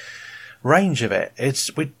range of it.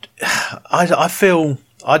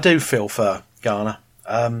 I do feel for Garner.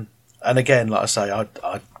 And again, like I say,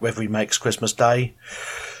 whether he makes Christmas Day,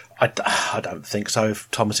 I don't think so.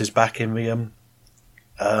 If Thomas is back in the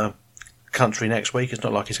country next week, it's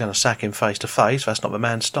not like he's going to sack him face to face. That's not the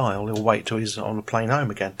man's style. He'll wait till he's on the plane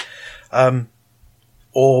home again.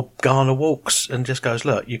 Or Garner walks and just goes,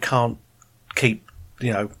 look, you can't keep,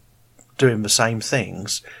 doing the same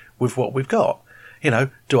things with what we've got.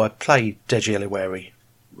 Do I play Deji Eliweri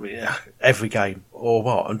every game or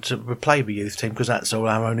what? And to play the youth team because that's all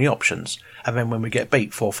our only options. And then when we get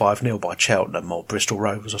beat 4-5-0 by Cheltenham or Bristol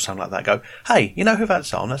Rovers or something like that, go, hey, you know who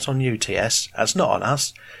that's on? That's on UTS. That's not on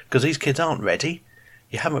us because these kids aren't ready.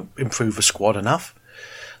 You haven't improved the squad enough.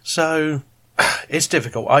 So it's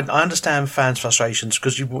difficult. I understand fans' frustrations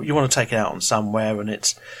because you want to take it out on somewhere, and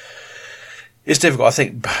it's difficult. I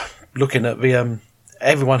think looking at the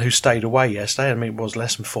everyone who stayed away yesterday, it was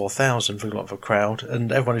less than 4,000 for a lot of a crowd,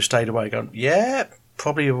 and everyone who stayed away going, yeah,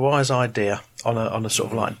 probably a wise idea on a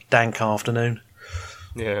sort of like dank afternoon.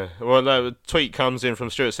 Yeah, well, a tweet comes in from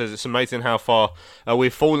Stuart, says it's amazing how far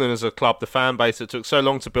we've fallen as a club. The fan base that took so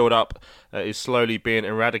long to build up is slowly being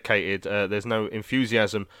eradicated. There's no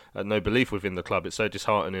enthusiasm, no belief within the club. It's so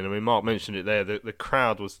disheartening. I mean, Mark mentioned it there. The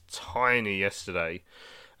crowd was tiny yesterday.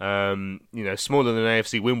 Smaller than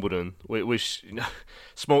AFC Wimbledon, which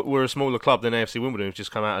we're a smaller club than AFC Wimbledon, who've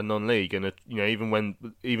just come out of non-league, and even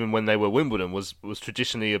when they were Wimbledon, was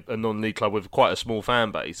traditionally a non-league club with quite a small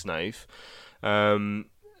fan base. Nave, it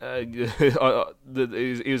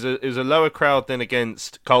was a lower crowd than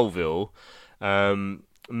against Coalville,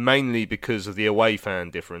 mainly because of the away fan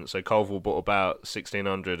difference. So Coalville bought about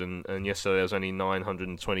 1,600, and yesterday there was only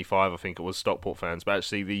 925, I think it was, Stockport fans. But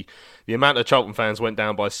actually the amount of Charlton fans went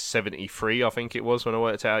down by 73, I think it was, when I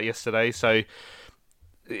worked it out yesterday. So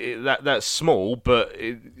that's small, but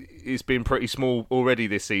it's been pretty small already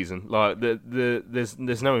this season. Like there's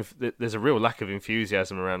a real lack of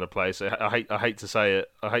enthusiasm around the place. I hate to say it,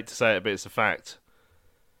 but it's a fact.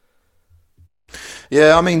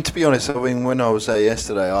 Yeah, I mean, to be honest, when I was there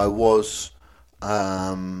yesterday, I was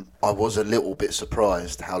a little bit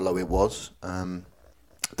surprised how low it was. Don't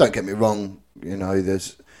get me wrong,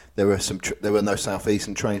 there were no South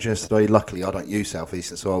Eastern trains yesterday. Luckily, I don't use South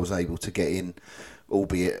Eastern, so I was able to get in,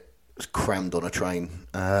 albeit crammed on a train,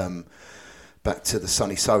 back to the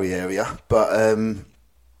sunny Surrey area. But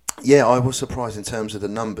yeah, I was surprised in terms of the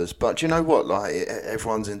numbers. But do you know what? Like,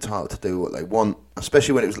 everyone's entitled to do what they want,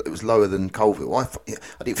 especially when it was lower than Coalville.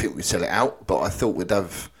 I didn't think we'd sell it out, but I thought we'd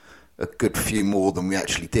have a good few more than we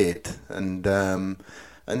actually did. And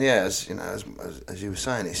yeah, as you were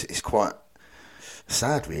saying, it's quite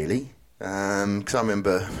sad, really. Because I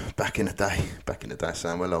remember back in the day, I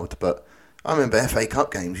sound well old, but I remember FA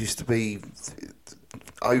Cup games used to be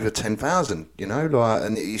over 10,000,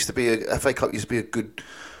 and it used to be FA Cup used to be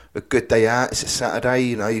a good day out. It's a Saturday,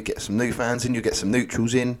 you get some new fans in, you get some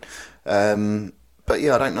neutrals in. But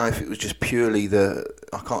yeah, I don't know if it was just purely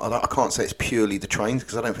I can't say it's purely the trains,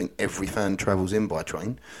 because I don't think every fan travels in by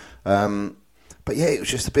train. But yeah, it was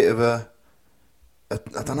just a bit of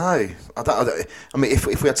I don't know. I mean, if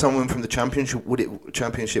we had someone from the Championship, would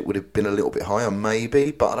have been a little bit higher,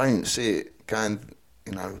 maybe. But I don't see it going,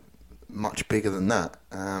 much bigger than that.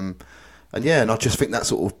 And I just think that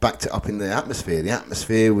sort of backed it up in the atmosphere. The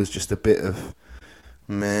atmosphere was just a bit of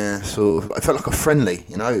meh, sort of. It felt like a friendly,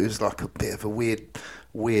 It was like a bit of a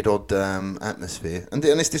weird, odd atmosphere. And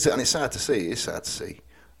it's sad to see. It's sad to see.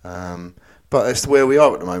 But it's where we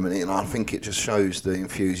are at the moment. I think it just shows the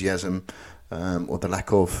enthusiasm. Or the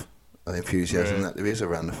lack of enthusiasm that there is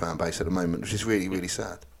around the fan base at the moment, which is really, really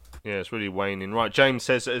sad. Yeah, it's really waning. Right, James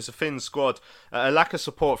says, as a Finn squad, a lack of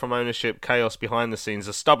support from ownership, chaos behind the scenes,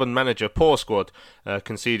 a stubborn manager, poor squad,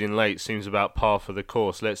 conceding late seems about par for the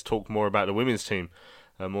course. Let's talk more about the women's team.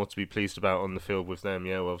 More to be pleased about on the field with them.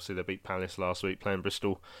 Yeah, well, obviously they beat Palace last week, playing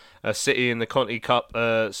Bristol City in the Conti Cup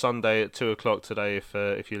Sunday at 2:00 today.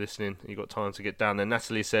 If you're listening, you got time to get down there.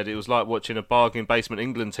 Natalie said it was like watching a bargain basement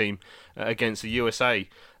England team against the USA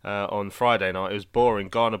on Friday night. It was boring.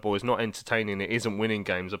 Ghana boys not entertaining. It isn't winning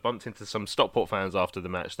games. I bumped into some Stockport fans after the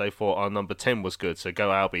match. They thought our number 10 was good. So go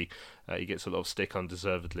Albie. He gets a lot of stick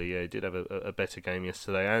undeservedly. Yeah, he did have a better game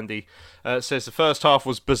yesterday. Andy says the first half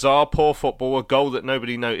was bizarre, poor football, a goal that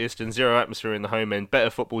nobody noticed, and zero atmosphere in the home end. Better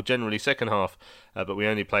football generally second half, but we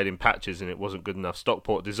only played in patches and it wasn't good enough.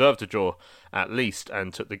 Stockport deserved a draw at least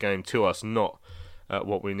and took the game to us, not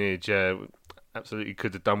what we need. Yeah, absolutely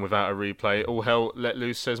could have done without a replay. All hell let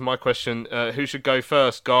loose says, my question, who should go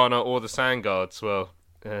first, Ghana or the Sandguards? Well,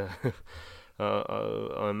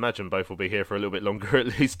 I imagine both will be here for a little bit longer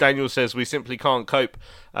at least. Daniel says, we simply can't cope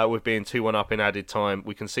with being 2-1 up in added time.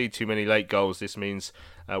 We concede too many late goals. This means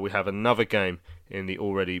we have another game in the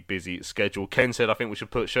already busy schedule. Ken said, I think we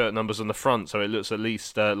should put shirt numbers on the front so it looks at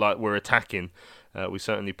least like we're attacking. We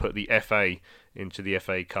certainly put the FA into the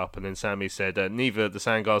FA Cup. And then Sammy said, neither the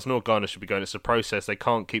Sandguards nor Ghana should be going. It's a process. They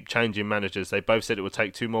can't keep changing managers. They both said it would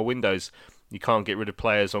take 2 more windows. You can't get rid of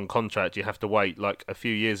players on contract. You have to wait. Like a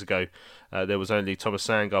few years ago, there was only Thomas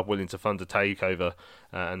Sandgaard willing to fund a takeover,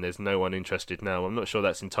 and there's no one interested now. I'm not sure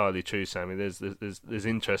that's entirely true, Sammy. There's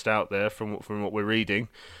interest out there from what we're reading.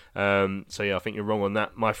 So yeah, I think you're wrong on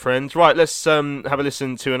that, my friend. Right, let's have a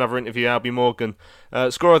listen to another interview. Albie Morgan,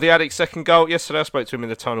 scorer of the Addicks' second goal yesterday. I spoke to him in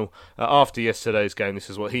the tunnel after yesterday's game. This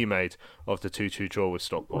is what he made of the 2-2 draw with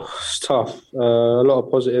Stockport. It's tough. A lot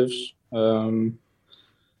of positives.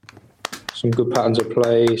 Some good patterns of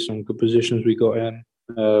play, some good positions we got in.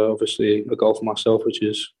 Obviously, a goal for myself, which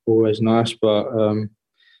is always nice. But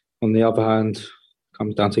on the other hand, it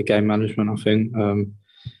comes down to game management, I think.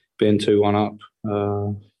 Being 2-1 up,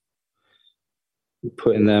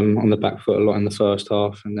 putting them on the back foot a lot in the first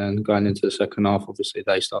half, and then going into the second half, obviously,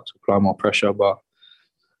 they start to apply more pressure. But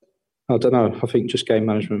I don't know. I think just game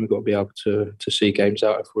management, we've got to be able to see games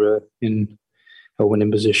out if we're in a winning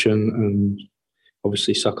position and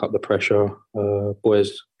obviously suck up the pressure.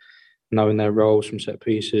 Boys knowing their roles from set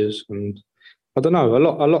pieces, and I don't know,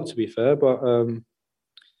 a lot to be fair, but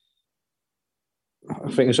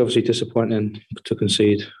I think it's obviously disappointing to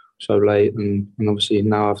concede so late, and obviously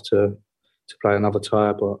now I have to play another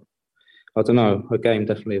tie, but I don't know, a game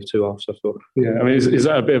definitely of 2 halves, I thought. Yeah, I mean, is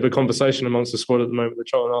that a bit of a conversation amongst the squad at the moment? The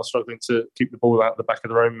Charlton are struggling to keep the ball out the back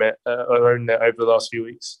of their own net over the last few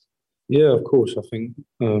weeks. Yeah, of course. I think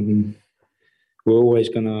we're always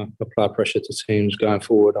going to apply pressure to teams going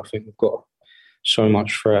forward. I think we've got so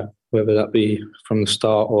much threat, whether that be from the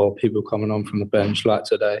start or people coming on from the bench like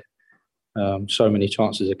today. So many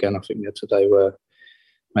chances again, I think we had today where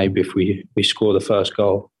maybe if we score the first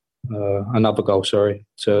goal, another goal, to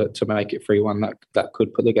make it 3-1, that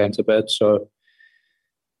could put the game to bed. So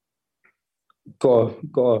got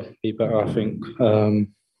to be better, I think.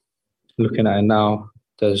 Looking at it now,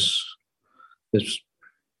 there's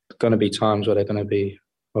going to be times where they're going to be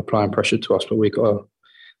applying pressure to us, but we've got to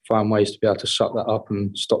find ways to be able to suck that up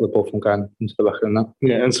and stop the ball from going into the back of the net.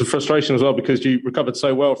 Yeah, and some frustration as well because you recovered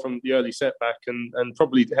so well from the early setback and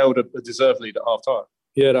probably held a deserved lead at half time.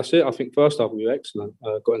 Yeah, that's it. I think first half we were excellent.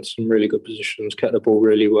 Got into some really good positions, kept the ball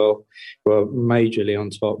really well. We were majorly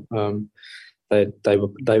on top. They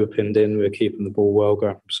were pinned in. We were keeping the ball well,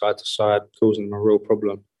 going from side to side, causing them a real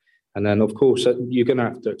problem. And then, of course, you're going to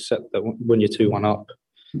have to accept that when you're 2-1 up,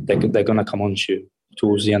 they're going to come on to you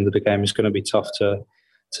towards the end of the game. It's going to be tough to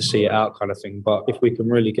to see it out kind of thing. But if we can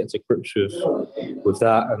really get to grips with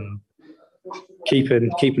that and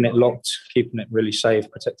keeping it locked, keeping it really safe,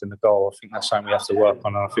 protecting the goal, I think that's something we have to work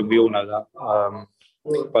on. And I think we all know that.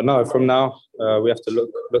 But no, from now we have to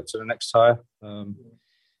look to the next tie,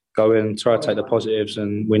 go in, try to take the positives,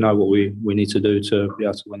 and we know what we need to do to be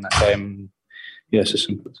able to win that game. Yeah, it's as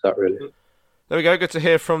simple as that, really. There we go. Good to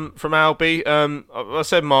hear from Albie. I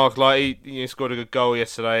said Mark, like he scored a good goal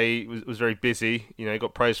yesterday. He was very busy. You know, he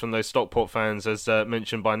got praise from those Stockport fans, as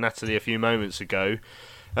mentioned by Natalie a few moments ago.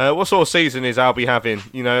 What sort of season is Albie having?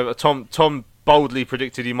 You know, Tom boldly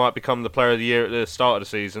predicted he might become the Player of the Year at the start of the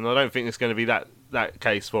season. I don't think it's going to be that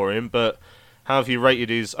case for him. But how have you rated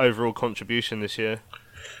his overall contribution this year?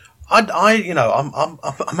 I'm an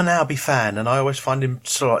Albie fan, and I always find him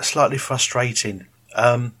slightly frustrating.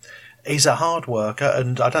 He's a hard worker,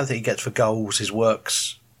 and I don't think he gets for goals. His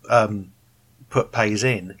work's pays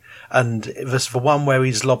in. And there's the one where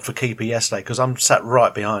he's lobbed for keeper yesterday, because I'm sat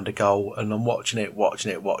right behind a goal and I'm watching it,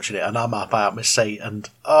 and I'm up out my seat, and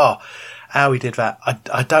how he did that.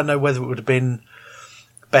 I don't know whether it would have been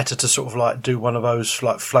better to sort of like do one of those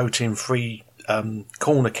like floating free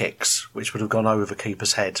corner kicks, which would have gone over the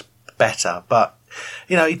keeper's head better. But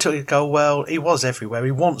you know, he took a goal well. He was everywhere. He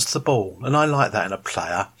wants the ball, and I like that in a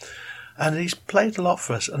player. And he's played a lot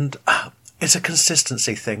for us, and it's a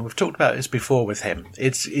consistency thing. We've talked about this before with him.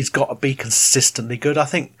 He's got to be consistently good. I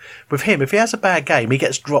think with him, if he has a bad game, he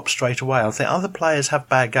gets dropped straight away. I think other players have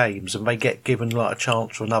bad games and they get given like a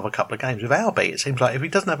chance for another couple of games. With Albie, it seems like if he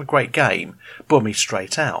doesn't have a great game, boom, he's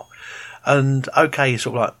straight out. And okay,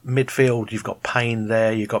 sort of like midfield, you've got Payne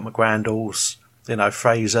there, you've got McGrandles, you know,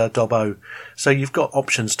 Fraser, Dobbo. So you've got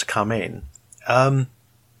options to come in.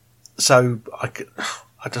 So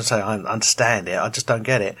I don't say I understand it. I just don't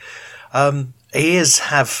get it. I think he's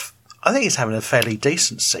having a fairly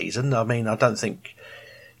decent season. I mean, I don't think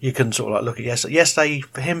you can sort of like look at yesterday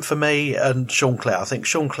for me, and Sean Clare. I think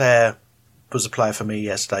Sean Clare was a player for me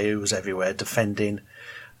yesterday who was everywhere, defending,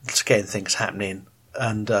 just getting things happening,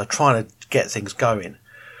 and trying to get things going.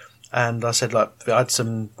 And I said, like, I had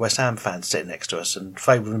some West Ham fans sitting next to us, and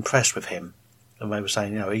they were impressed with him. And they were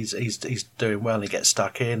saying, you know, he's doing well, and he gets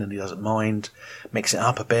stuck in, and he doesn't mind mixing it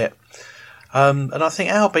up a bit. And I think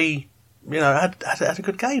Albie, you know, had a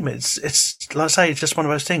good game. It's like I say, it's just one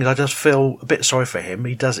of those things. I just feel a bit sorry for him.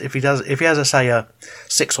 If he has a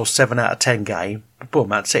 6 or 7 out of 10 game, boom,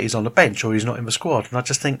 that's it. He's on the bench or he's not in the squad. And I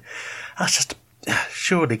just think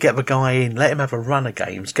surely get the guy in, let him have a run of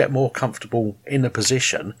games, get more comfortable in the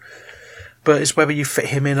position. But it's whether you fit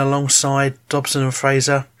him in alongside Dobson and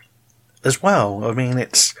Fraser as well. I mean,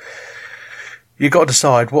 you've got to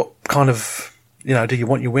decide what kind of, you know, do you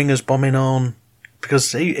want your wingers bombing on?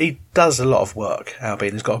 Because he does a lot of work,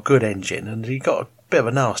 Albie. He's got a good engine, and he got a bit of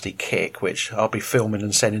a nasty kick, which I'll be filming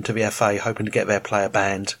and sending to the FA, hoping to get their player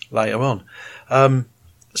banned later on.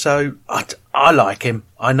 So I like him.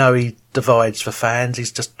 I know he divides for fans. I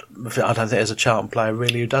don't think there's a Charlton player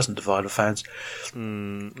really who doesn't divide for fans.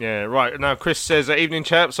 Yeah, right. Now, Chris says, evening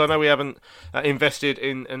chaps, I know we haven't invested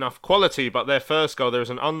in enough quality, but their first goal, there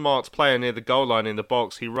is an unmarked player near the goal line in the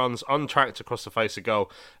box. He runs untracked across the face of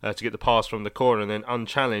goal to get the pass from the corner, and then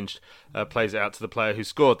unchallenged plays it out to the player who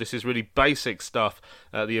scored. This is really basic stuff,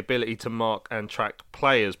 the ability to mark and track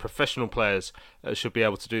players. Professional players should be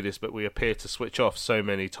able to do this, but we appear to switch off so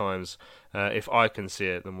many times. If I can see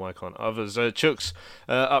it, then why can't others? Chooks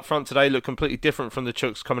up front today look completely different from the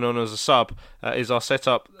Chooks coming on as a sub. Is our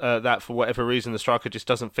setup that for whatever reason the striker just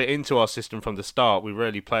doesn't fit into our system from the start? We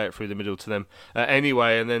rarely play it through the middle to them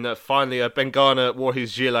anyway. And then finally, Ben Garner wore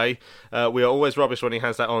his gilet. We are always rubbish when he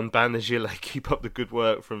has that on. Ban the gilet. Keep up the good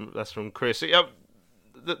work. That's from Chris.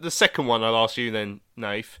 The second one I'll ask you then,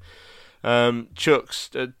 Nath. Chooks,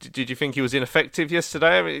 did you think he was ineffective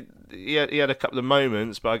yesterday? I mean, he had a couple of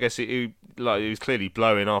moments, but I guess he was clearly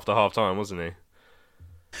blowing after half time, wasn't he?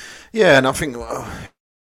 Yeah, and I think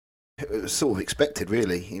it was sort of expected,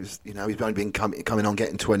 really. He's only been coming on,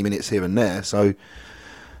 getting 20 minutes here and there. So,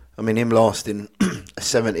 I mean, him lasting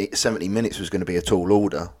 70 minutes was going to be a tall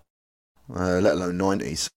order, let alone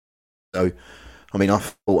 90s. So, I mean, I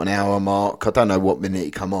thought an hour mark. I don't know what minute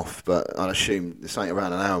he come off, but I'd assume something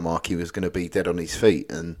around an hour mark he was going to be dead on his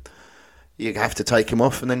feet, and you have to take him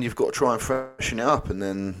off, and then you've got to try and freshen it up, and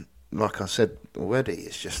then, like I said already,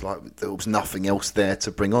 it's just like there was nothing else there to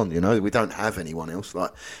bring on. You know, we don't have anyone else.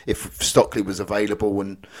 Like if Stockley was available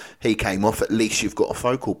and he came off, at least you've got a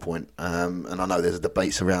focal point. And I know there's a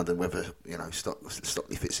debate surrounding whether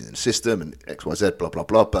Stockley fits in the system and X, Y, Z, blah blah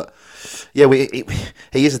blah. But yeah,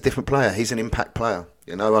 he is a different player. He's an impact player.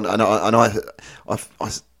 You know, and I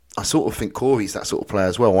I sort of think Corey's that sort of player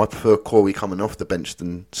as well. I prefer Corey coming off the bench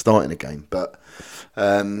than starting a game. But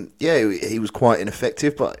he was quite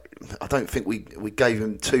ineffective. But I don't think we gave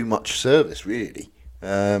him too much service, really.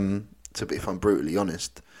 If I'm brutally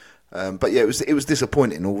honest. But yeah, it was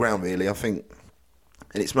disappointing all round, really. I think,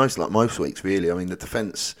 and it's most like most weeks, really. I mean, the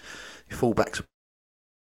defence, full-backs are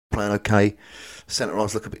playing okay.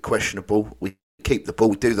 Centre-halves look a bit questionable. We keep the ball,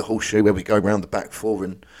 we do the horseshoe where we go round the back four,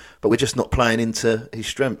 but we're just not playing into his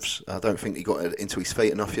strengths. I don't think he got into his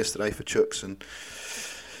feet enough yesterday for Chuks, and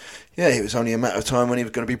yeah, it was only a matter of time when he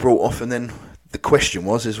was going to be brought off, and then the question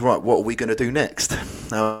was, what are we going to do next?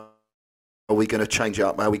 Now, are we going to change it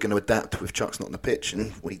up? Are we going to adapt with Chuks not on the pitch?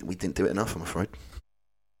 And we didn't do it enough, I'm afraid.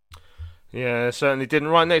 Yeah, certainly didn't.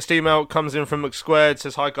 Right, next email comes in from McSquared.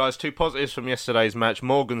 Says, hi guys, 2 positives from yesterday's match.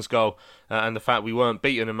 Morgan's goal and the fact we weren't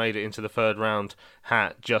beaten and made it into the third round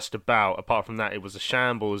hat just about. Apart from that, it was a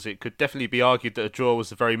shambles. It could definitely be argued that a draw was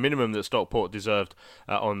the very minimum that Stockport deserved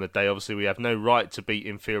on the day. Obviously, we have no right to beat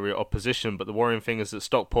inferior opposition, but the worrying thing is that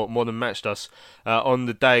Stockport more than matched us on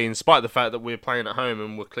the day, in spite of the fact that we're playing at home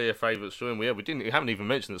and we're clear favourites to win. We haven't even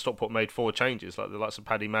mentioned that Stockport made 4 changes, like the likes of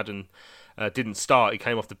Paddy Madden. Didn't start, he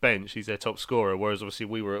came off the bench, he's their top scorer, whereas obviously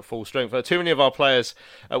we were at full strength. Too many of our players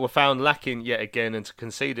were found lacking yet again, and to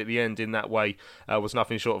concede at the end in that way was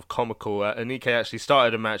nothing short of comical. Anike actually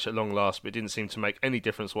started a match at long last, but it didn't seem to make any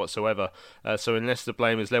difference whatsoever. So unless the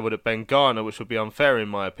blame is levelled at Ben Garner, which would be unfair in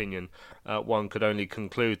my opinion, one could only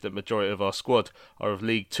conclude that the majority of our squad are of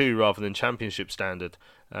League 2 rather than Championship standard.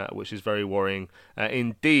 Which is very worrying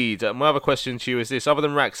indeed. My other question to you is this: other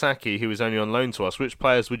than Raksaki, who is only on loan to us, which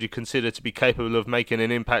players would you consider to be capable of making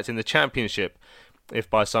an impact in the Championship if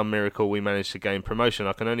by some miracle we manage to gain promotion?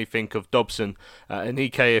 I can only think of Dobson,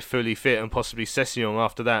 Anike if fully fit, and possibly Sessegnon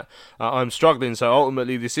after that. I'm struggling, so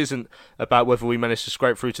ultimately this isn't about whether we manage to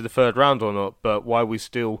scrape through to the third round or not, but why we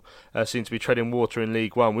still seem to be treading water in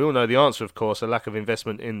League 1. We all know the answer, of course, a lack of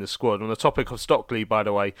investment in the squad. On the topic of Stockley, by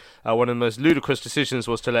the way, one of the most ludicrous decisions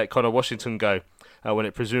was to let Connor Washington go when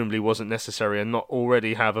it presumably wasn't necessary and not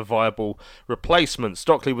already have a viable replacement.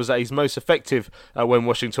 Stockley was at his most effective when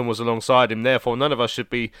Washington was alongside him, therefore none of us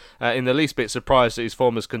should be in the least bit surprised that his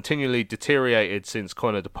form has continually deteriorated since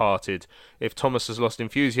Connor departed. If Thomas has lost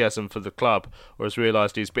enthusiasm for the club or has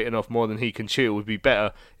realised he's bitten off more than he can chew, it would be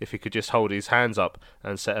better if he could just hold his hands up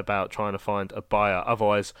and set about trying to find a buyer.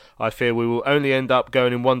 Otherwise, I fear we will only end up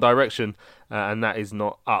going in one direction, and that is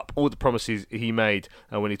not up. All the promises he made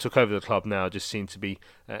when he took over the club now just seem to be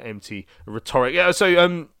empty rhetoric. Yeah,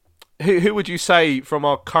 so who would you say from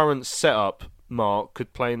our current setup, Mark,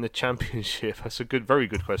 could play in the Championship? That's a very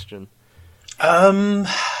good question. And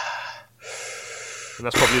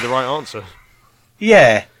that's probably the right answer.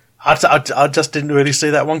 Yeah, I just didn't really see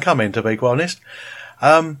that one coming, to be quite honest.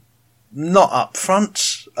 Not up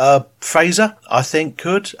front. Fraser, I think,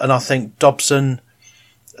 could, and I think Dobson.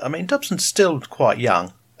 I mean, Dobson's still quite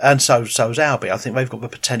young, and so's Albie. I think they've got the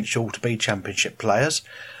potential to be Championship players.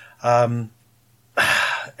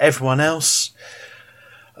 Everyone else,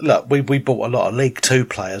 look, we bought a lot of League 2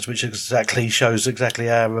 players, which shows exactly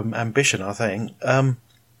our ambition, I think.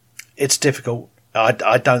 It's difficult.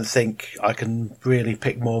 I don't think I can really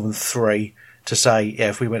pick more than 3 to say, yeah,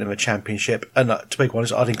 if we went in the Championship. And to be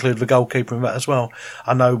honest, I'd include the goalkeeper in that as well.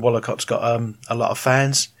 I know Wallicott's got a lot of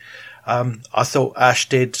fans. I thought Ash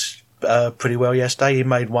did pretty well yesterday. He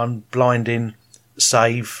made one blinding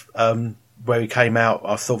save where he came out.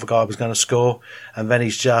 I thought the guy was going to score, and then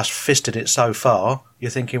he's just fisted it so far.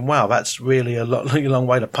 You're thinking, wow, that's really a long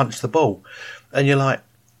way to punch the ball. And you're like,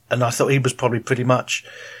 and I thought he was probably pretty much,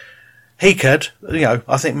 he could,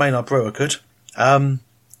 I think Maynard Brewer could.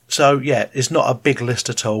 So yeah, it's not a big list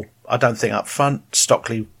at all. I don't think up front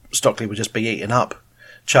Stockley would just be eaten up.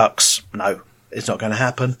 Chuks, no, it's not going to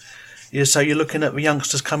happen. So you're looking at the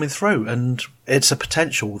youngsters coming through, and it's a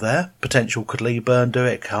potential there. Potential, could Lee Byrne do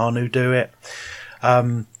it? Kanu do it?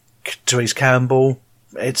 Therese Campbell.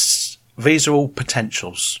 These are all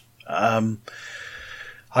potentials. I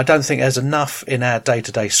don't think there's enough in our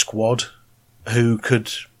day-to-day squad who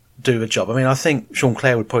could do the job. I mean, I think Sean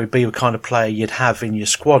Clare would probably be the kind of player you'd have in your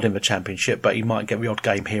squad in the Championship, but he might get the odd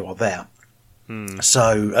game here or there.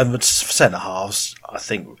 So, and centre-halves, I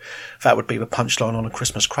think that would be the punchline on a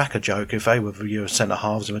Christmas cracker joke if they were your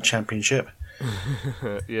centre-halves in the Championship.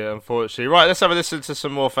 Yeah, unfortunately. Right, let's have a listen to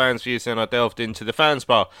some more fans' views then. I delved into the fans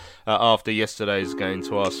bar after yesterday's game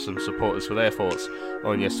to ask some supporters for their thoughts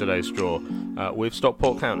on yesterday's draw with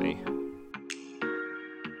Stockport County.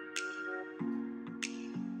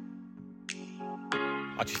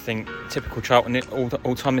 I just think typical Charlton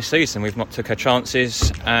all time this season. We've not took our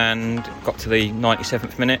chances and got to the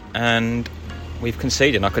 97th minute and we've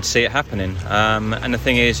conceded, and I could see it happening. And the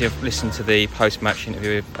thing is, you've listened to the post-match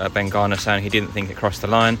interview with Ben Garner saying he didn't think it crossed the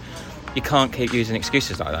line. You can't keep using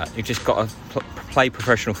excuses like that. You've just got to play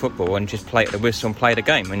professional football and just play at the whistle and play the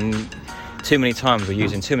game. And too many times we're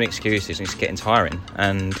using too many excuses and it's getting tiring.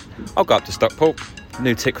 And I'll go up to Stockport,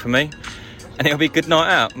 new tick for me, and it'll be a good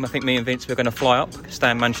night out. I think me and Vince, we're going to fly up,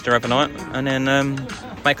 stay in Manchester overnight, and then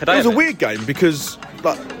make a day of it. It was a weird game because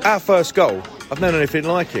our first goal, I've known anything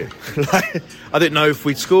like it. I didn't know if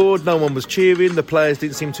we'd scored, no one was cheering, the players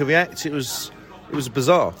didn't seem to react. It was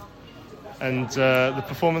bizarre. And the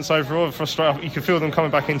performance overall, frustrating. You could feel them coming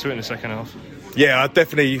back into it in the second half. Yeah, I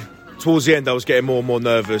definitely, towards the end I was getting more and more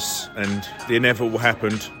nervous, and the inevitable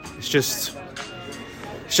happened. It's just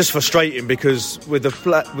frustrating because with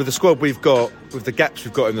the squad we've got, with the gaps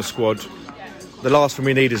we've got in the squad, the last thing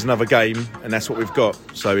we need is another game, and that's what we've got.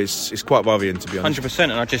 So it's quite worrying, to be honest. 100%,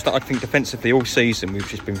 and I think defensively all season we've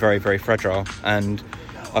just been very, very fragile, and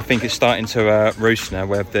I think it's starting to roost now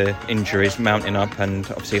where the injuries mounting up, and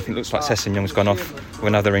obviously I think it looks like Sessegnon's gone off with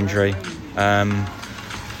another injury.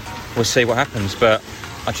 We'll see what happens, but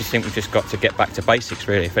I just think we've just got to get back to basics,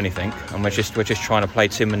 really, if anything, and we're just trying to play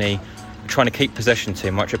too many, trying to keep possession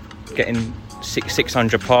too much, getting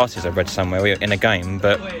 600 passes I've read somewhere in a game,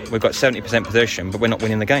 but we've got 70% possession, but we're not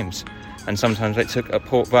winning the games. And sometimes it took at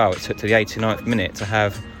Port Vale, it took to the 89th minute to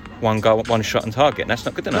have one goal, one shot on target, and that's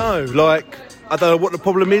not good enough. No, I don't know what the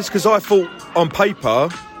problem is, because I thought on paper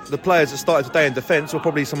the players that started today in defence were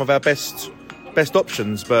probably some of our best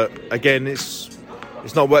options, but again it's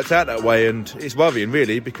not worked out that way, and it's worrying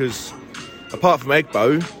really, because apart from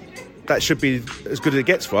Egbo, that should be as good as it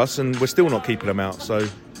gets for us, and we're still not keeping them out, so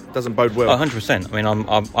it doesn't bode well. 100%. I mean,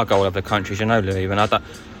 I go all over the country, as you know, Louis, and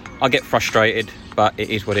I get frustrated, but it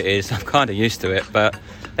is what it is. I'm kind of used to it, but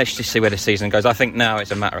let's just see where the season goes. I think now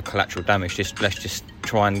it's a matter of collateral damage. Let's just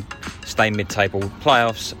try and stay mid-table.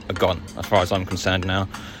 Playoffs are gone, as far as I'm concerned now.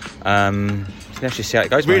 Let's just see how it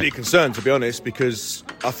goes. Really concerned, to be honest, because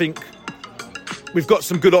I think we've got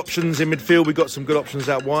some good options in midfield. We've got some good options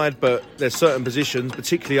out wide, but there's certain positions,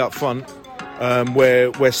 particularly up front,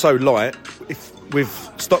 where we're so light. If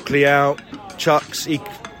with Stockley out, Chucks, he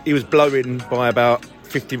was blowing by about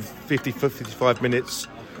 55 minutes.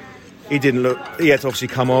 He didn't look. He had to obviously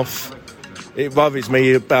come off. It worries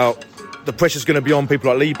me about the pressure's going to be on people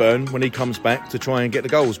like Leeburn when he comes back to try and get the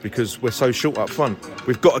goals, because we're so short up front.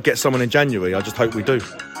 We've got to get someone in January. I just hope we do.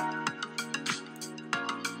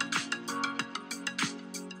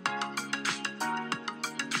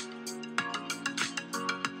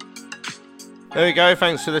 There we go.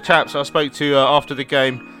 Thanks to the chaps I spoke to after the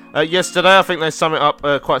game yesterday. I think they sum it up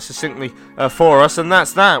quite succinctly for us, and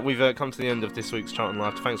that's that. We've come to the end of this week's Charlton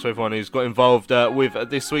Live. Thanks to everyone who's got involved with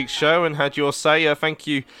this week's show and had your say. Thank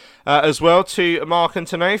you as well to Mark and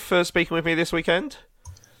Tanay for speaking with me this weekend.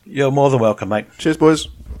 You're more than welcome, mate. Cheers, boys.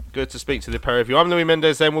 Good to speak to the pair of you. I'm Louis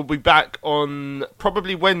Mendes, then we'll be back on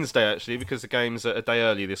probably Wednesday, actually, because the game's a day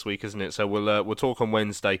early this week, isn't it? So we'll talk on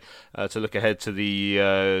Wednesday to look ahead to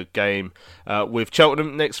the game with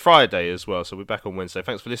Cheltenham next Friday as well. So we'll be back on Wednesday.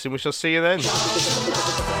 Thanks for listening. We shall see you then.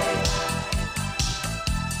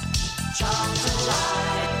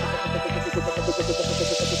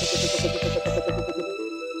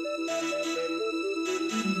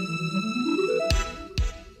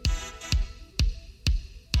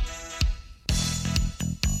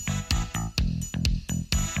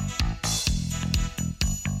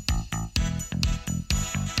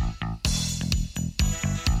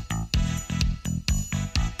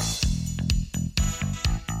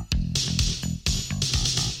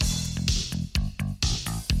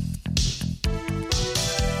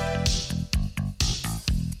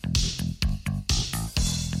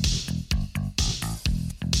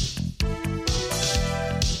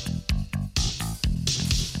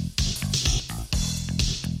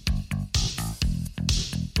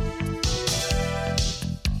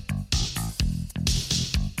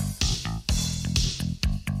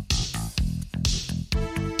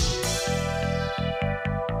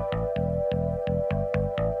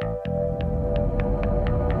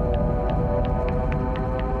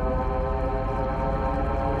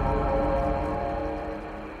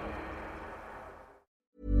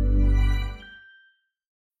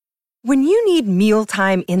 When you need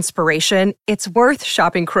mealtime inspiration, it's worth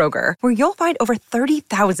shopping Kroger, where you'll find over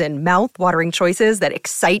 30,000 mouth-watering choices that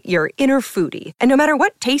excite your inner foodie. And no matter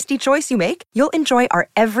what tasty choice you make, you'll enjoy our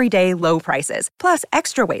everyday low prices, plus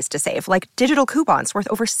extra ways to save, like digital coupons worth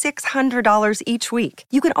over $600 each week.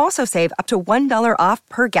 You can also save up to $1 off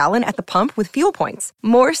per gallon at the pump with fuel points.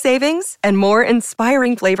 More savings and more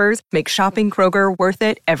inspiring flavors make shopping Kroger worth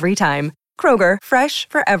it every time. Kroger, fresh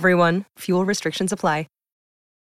for everyone. Fuel restrictions apply.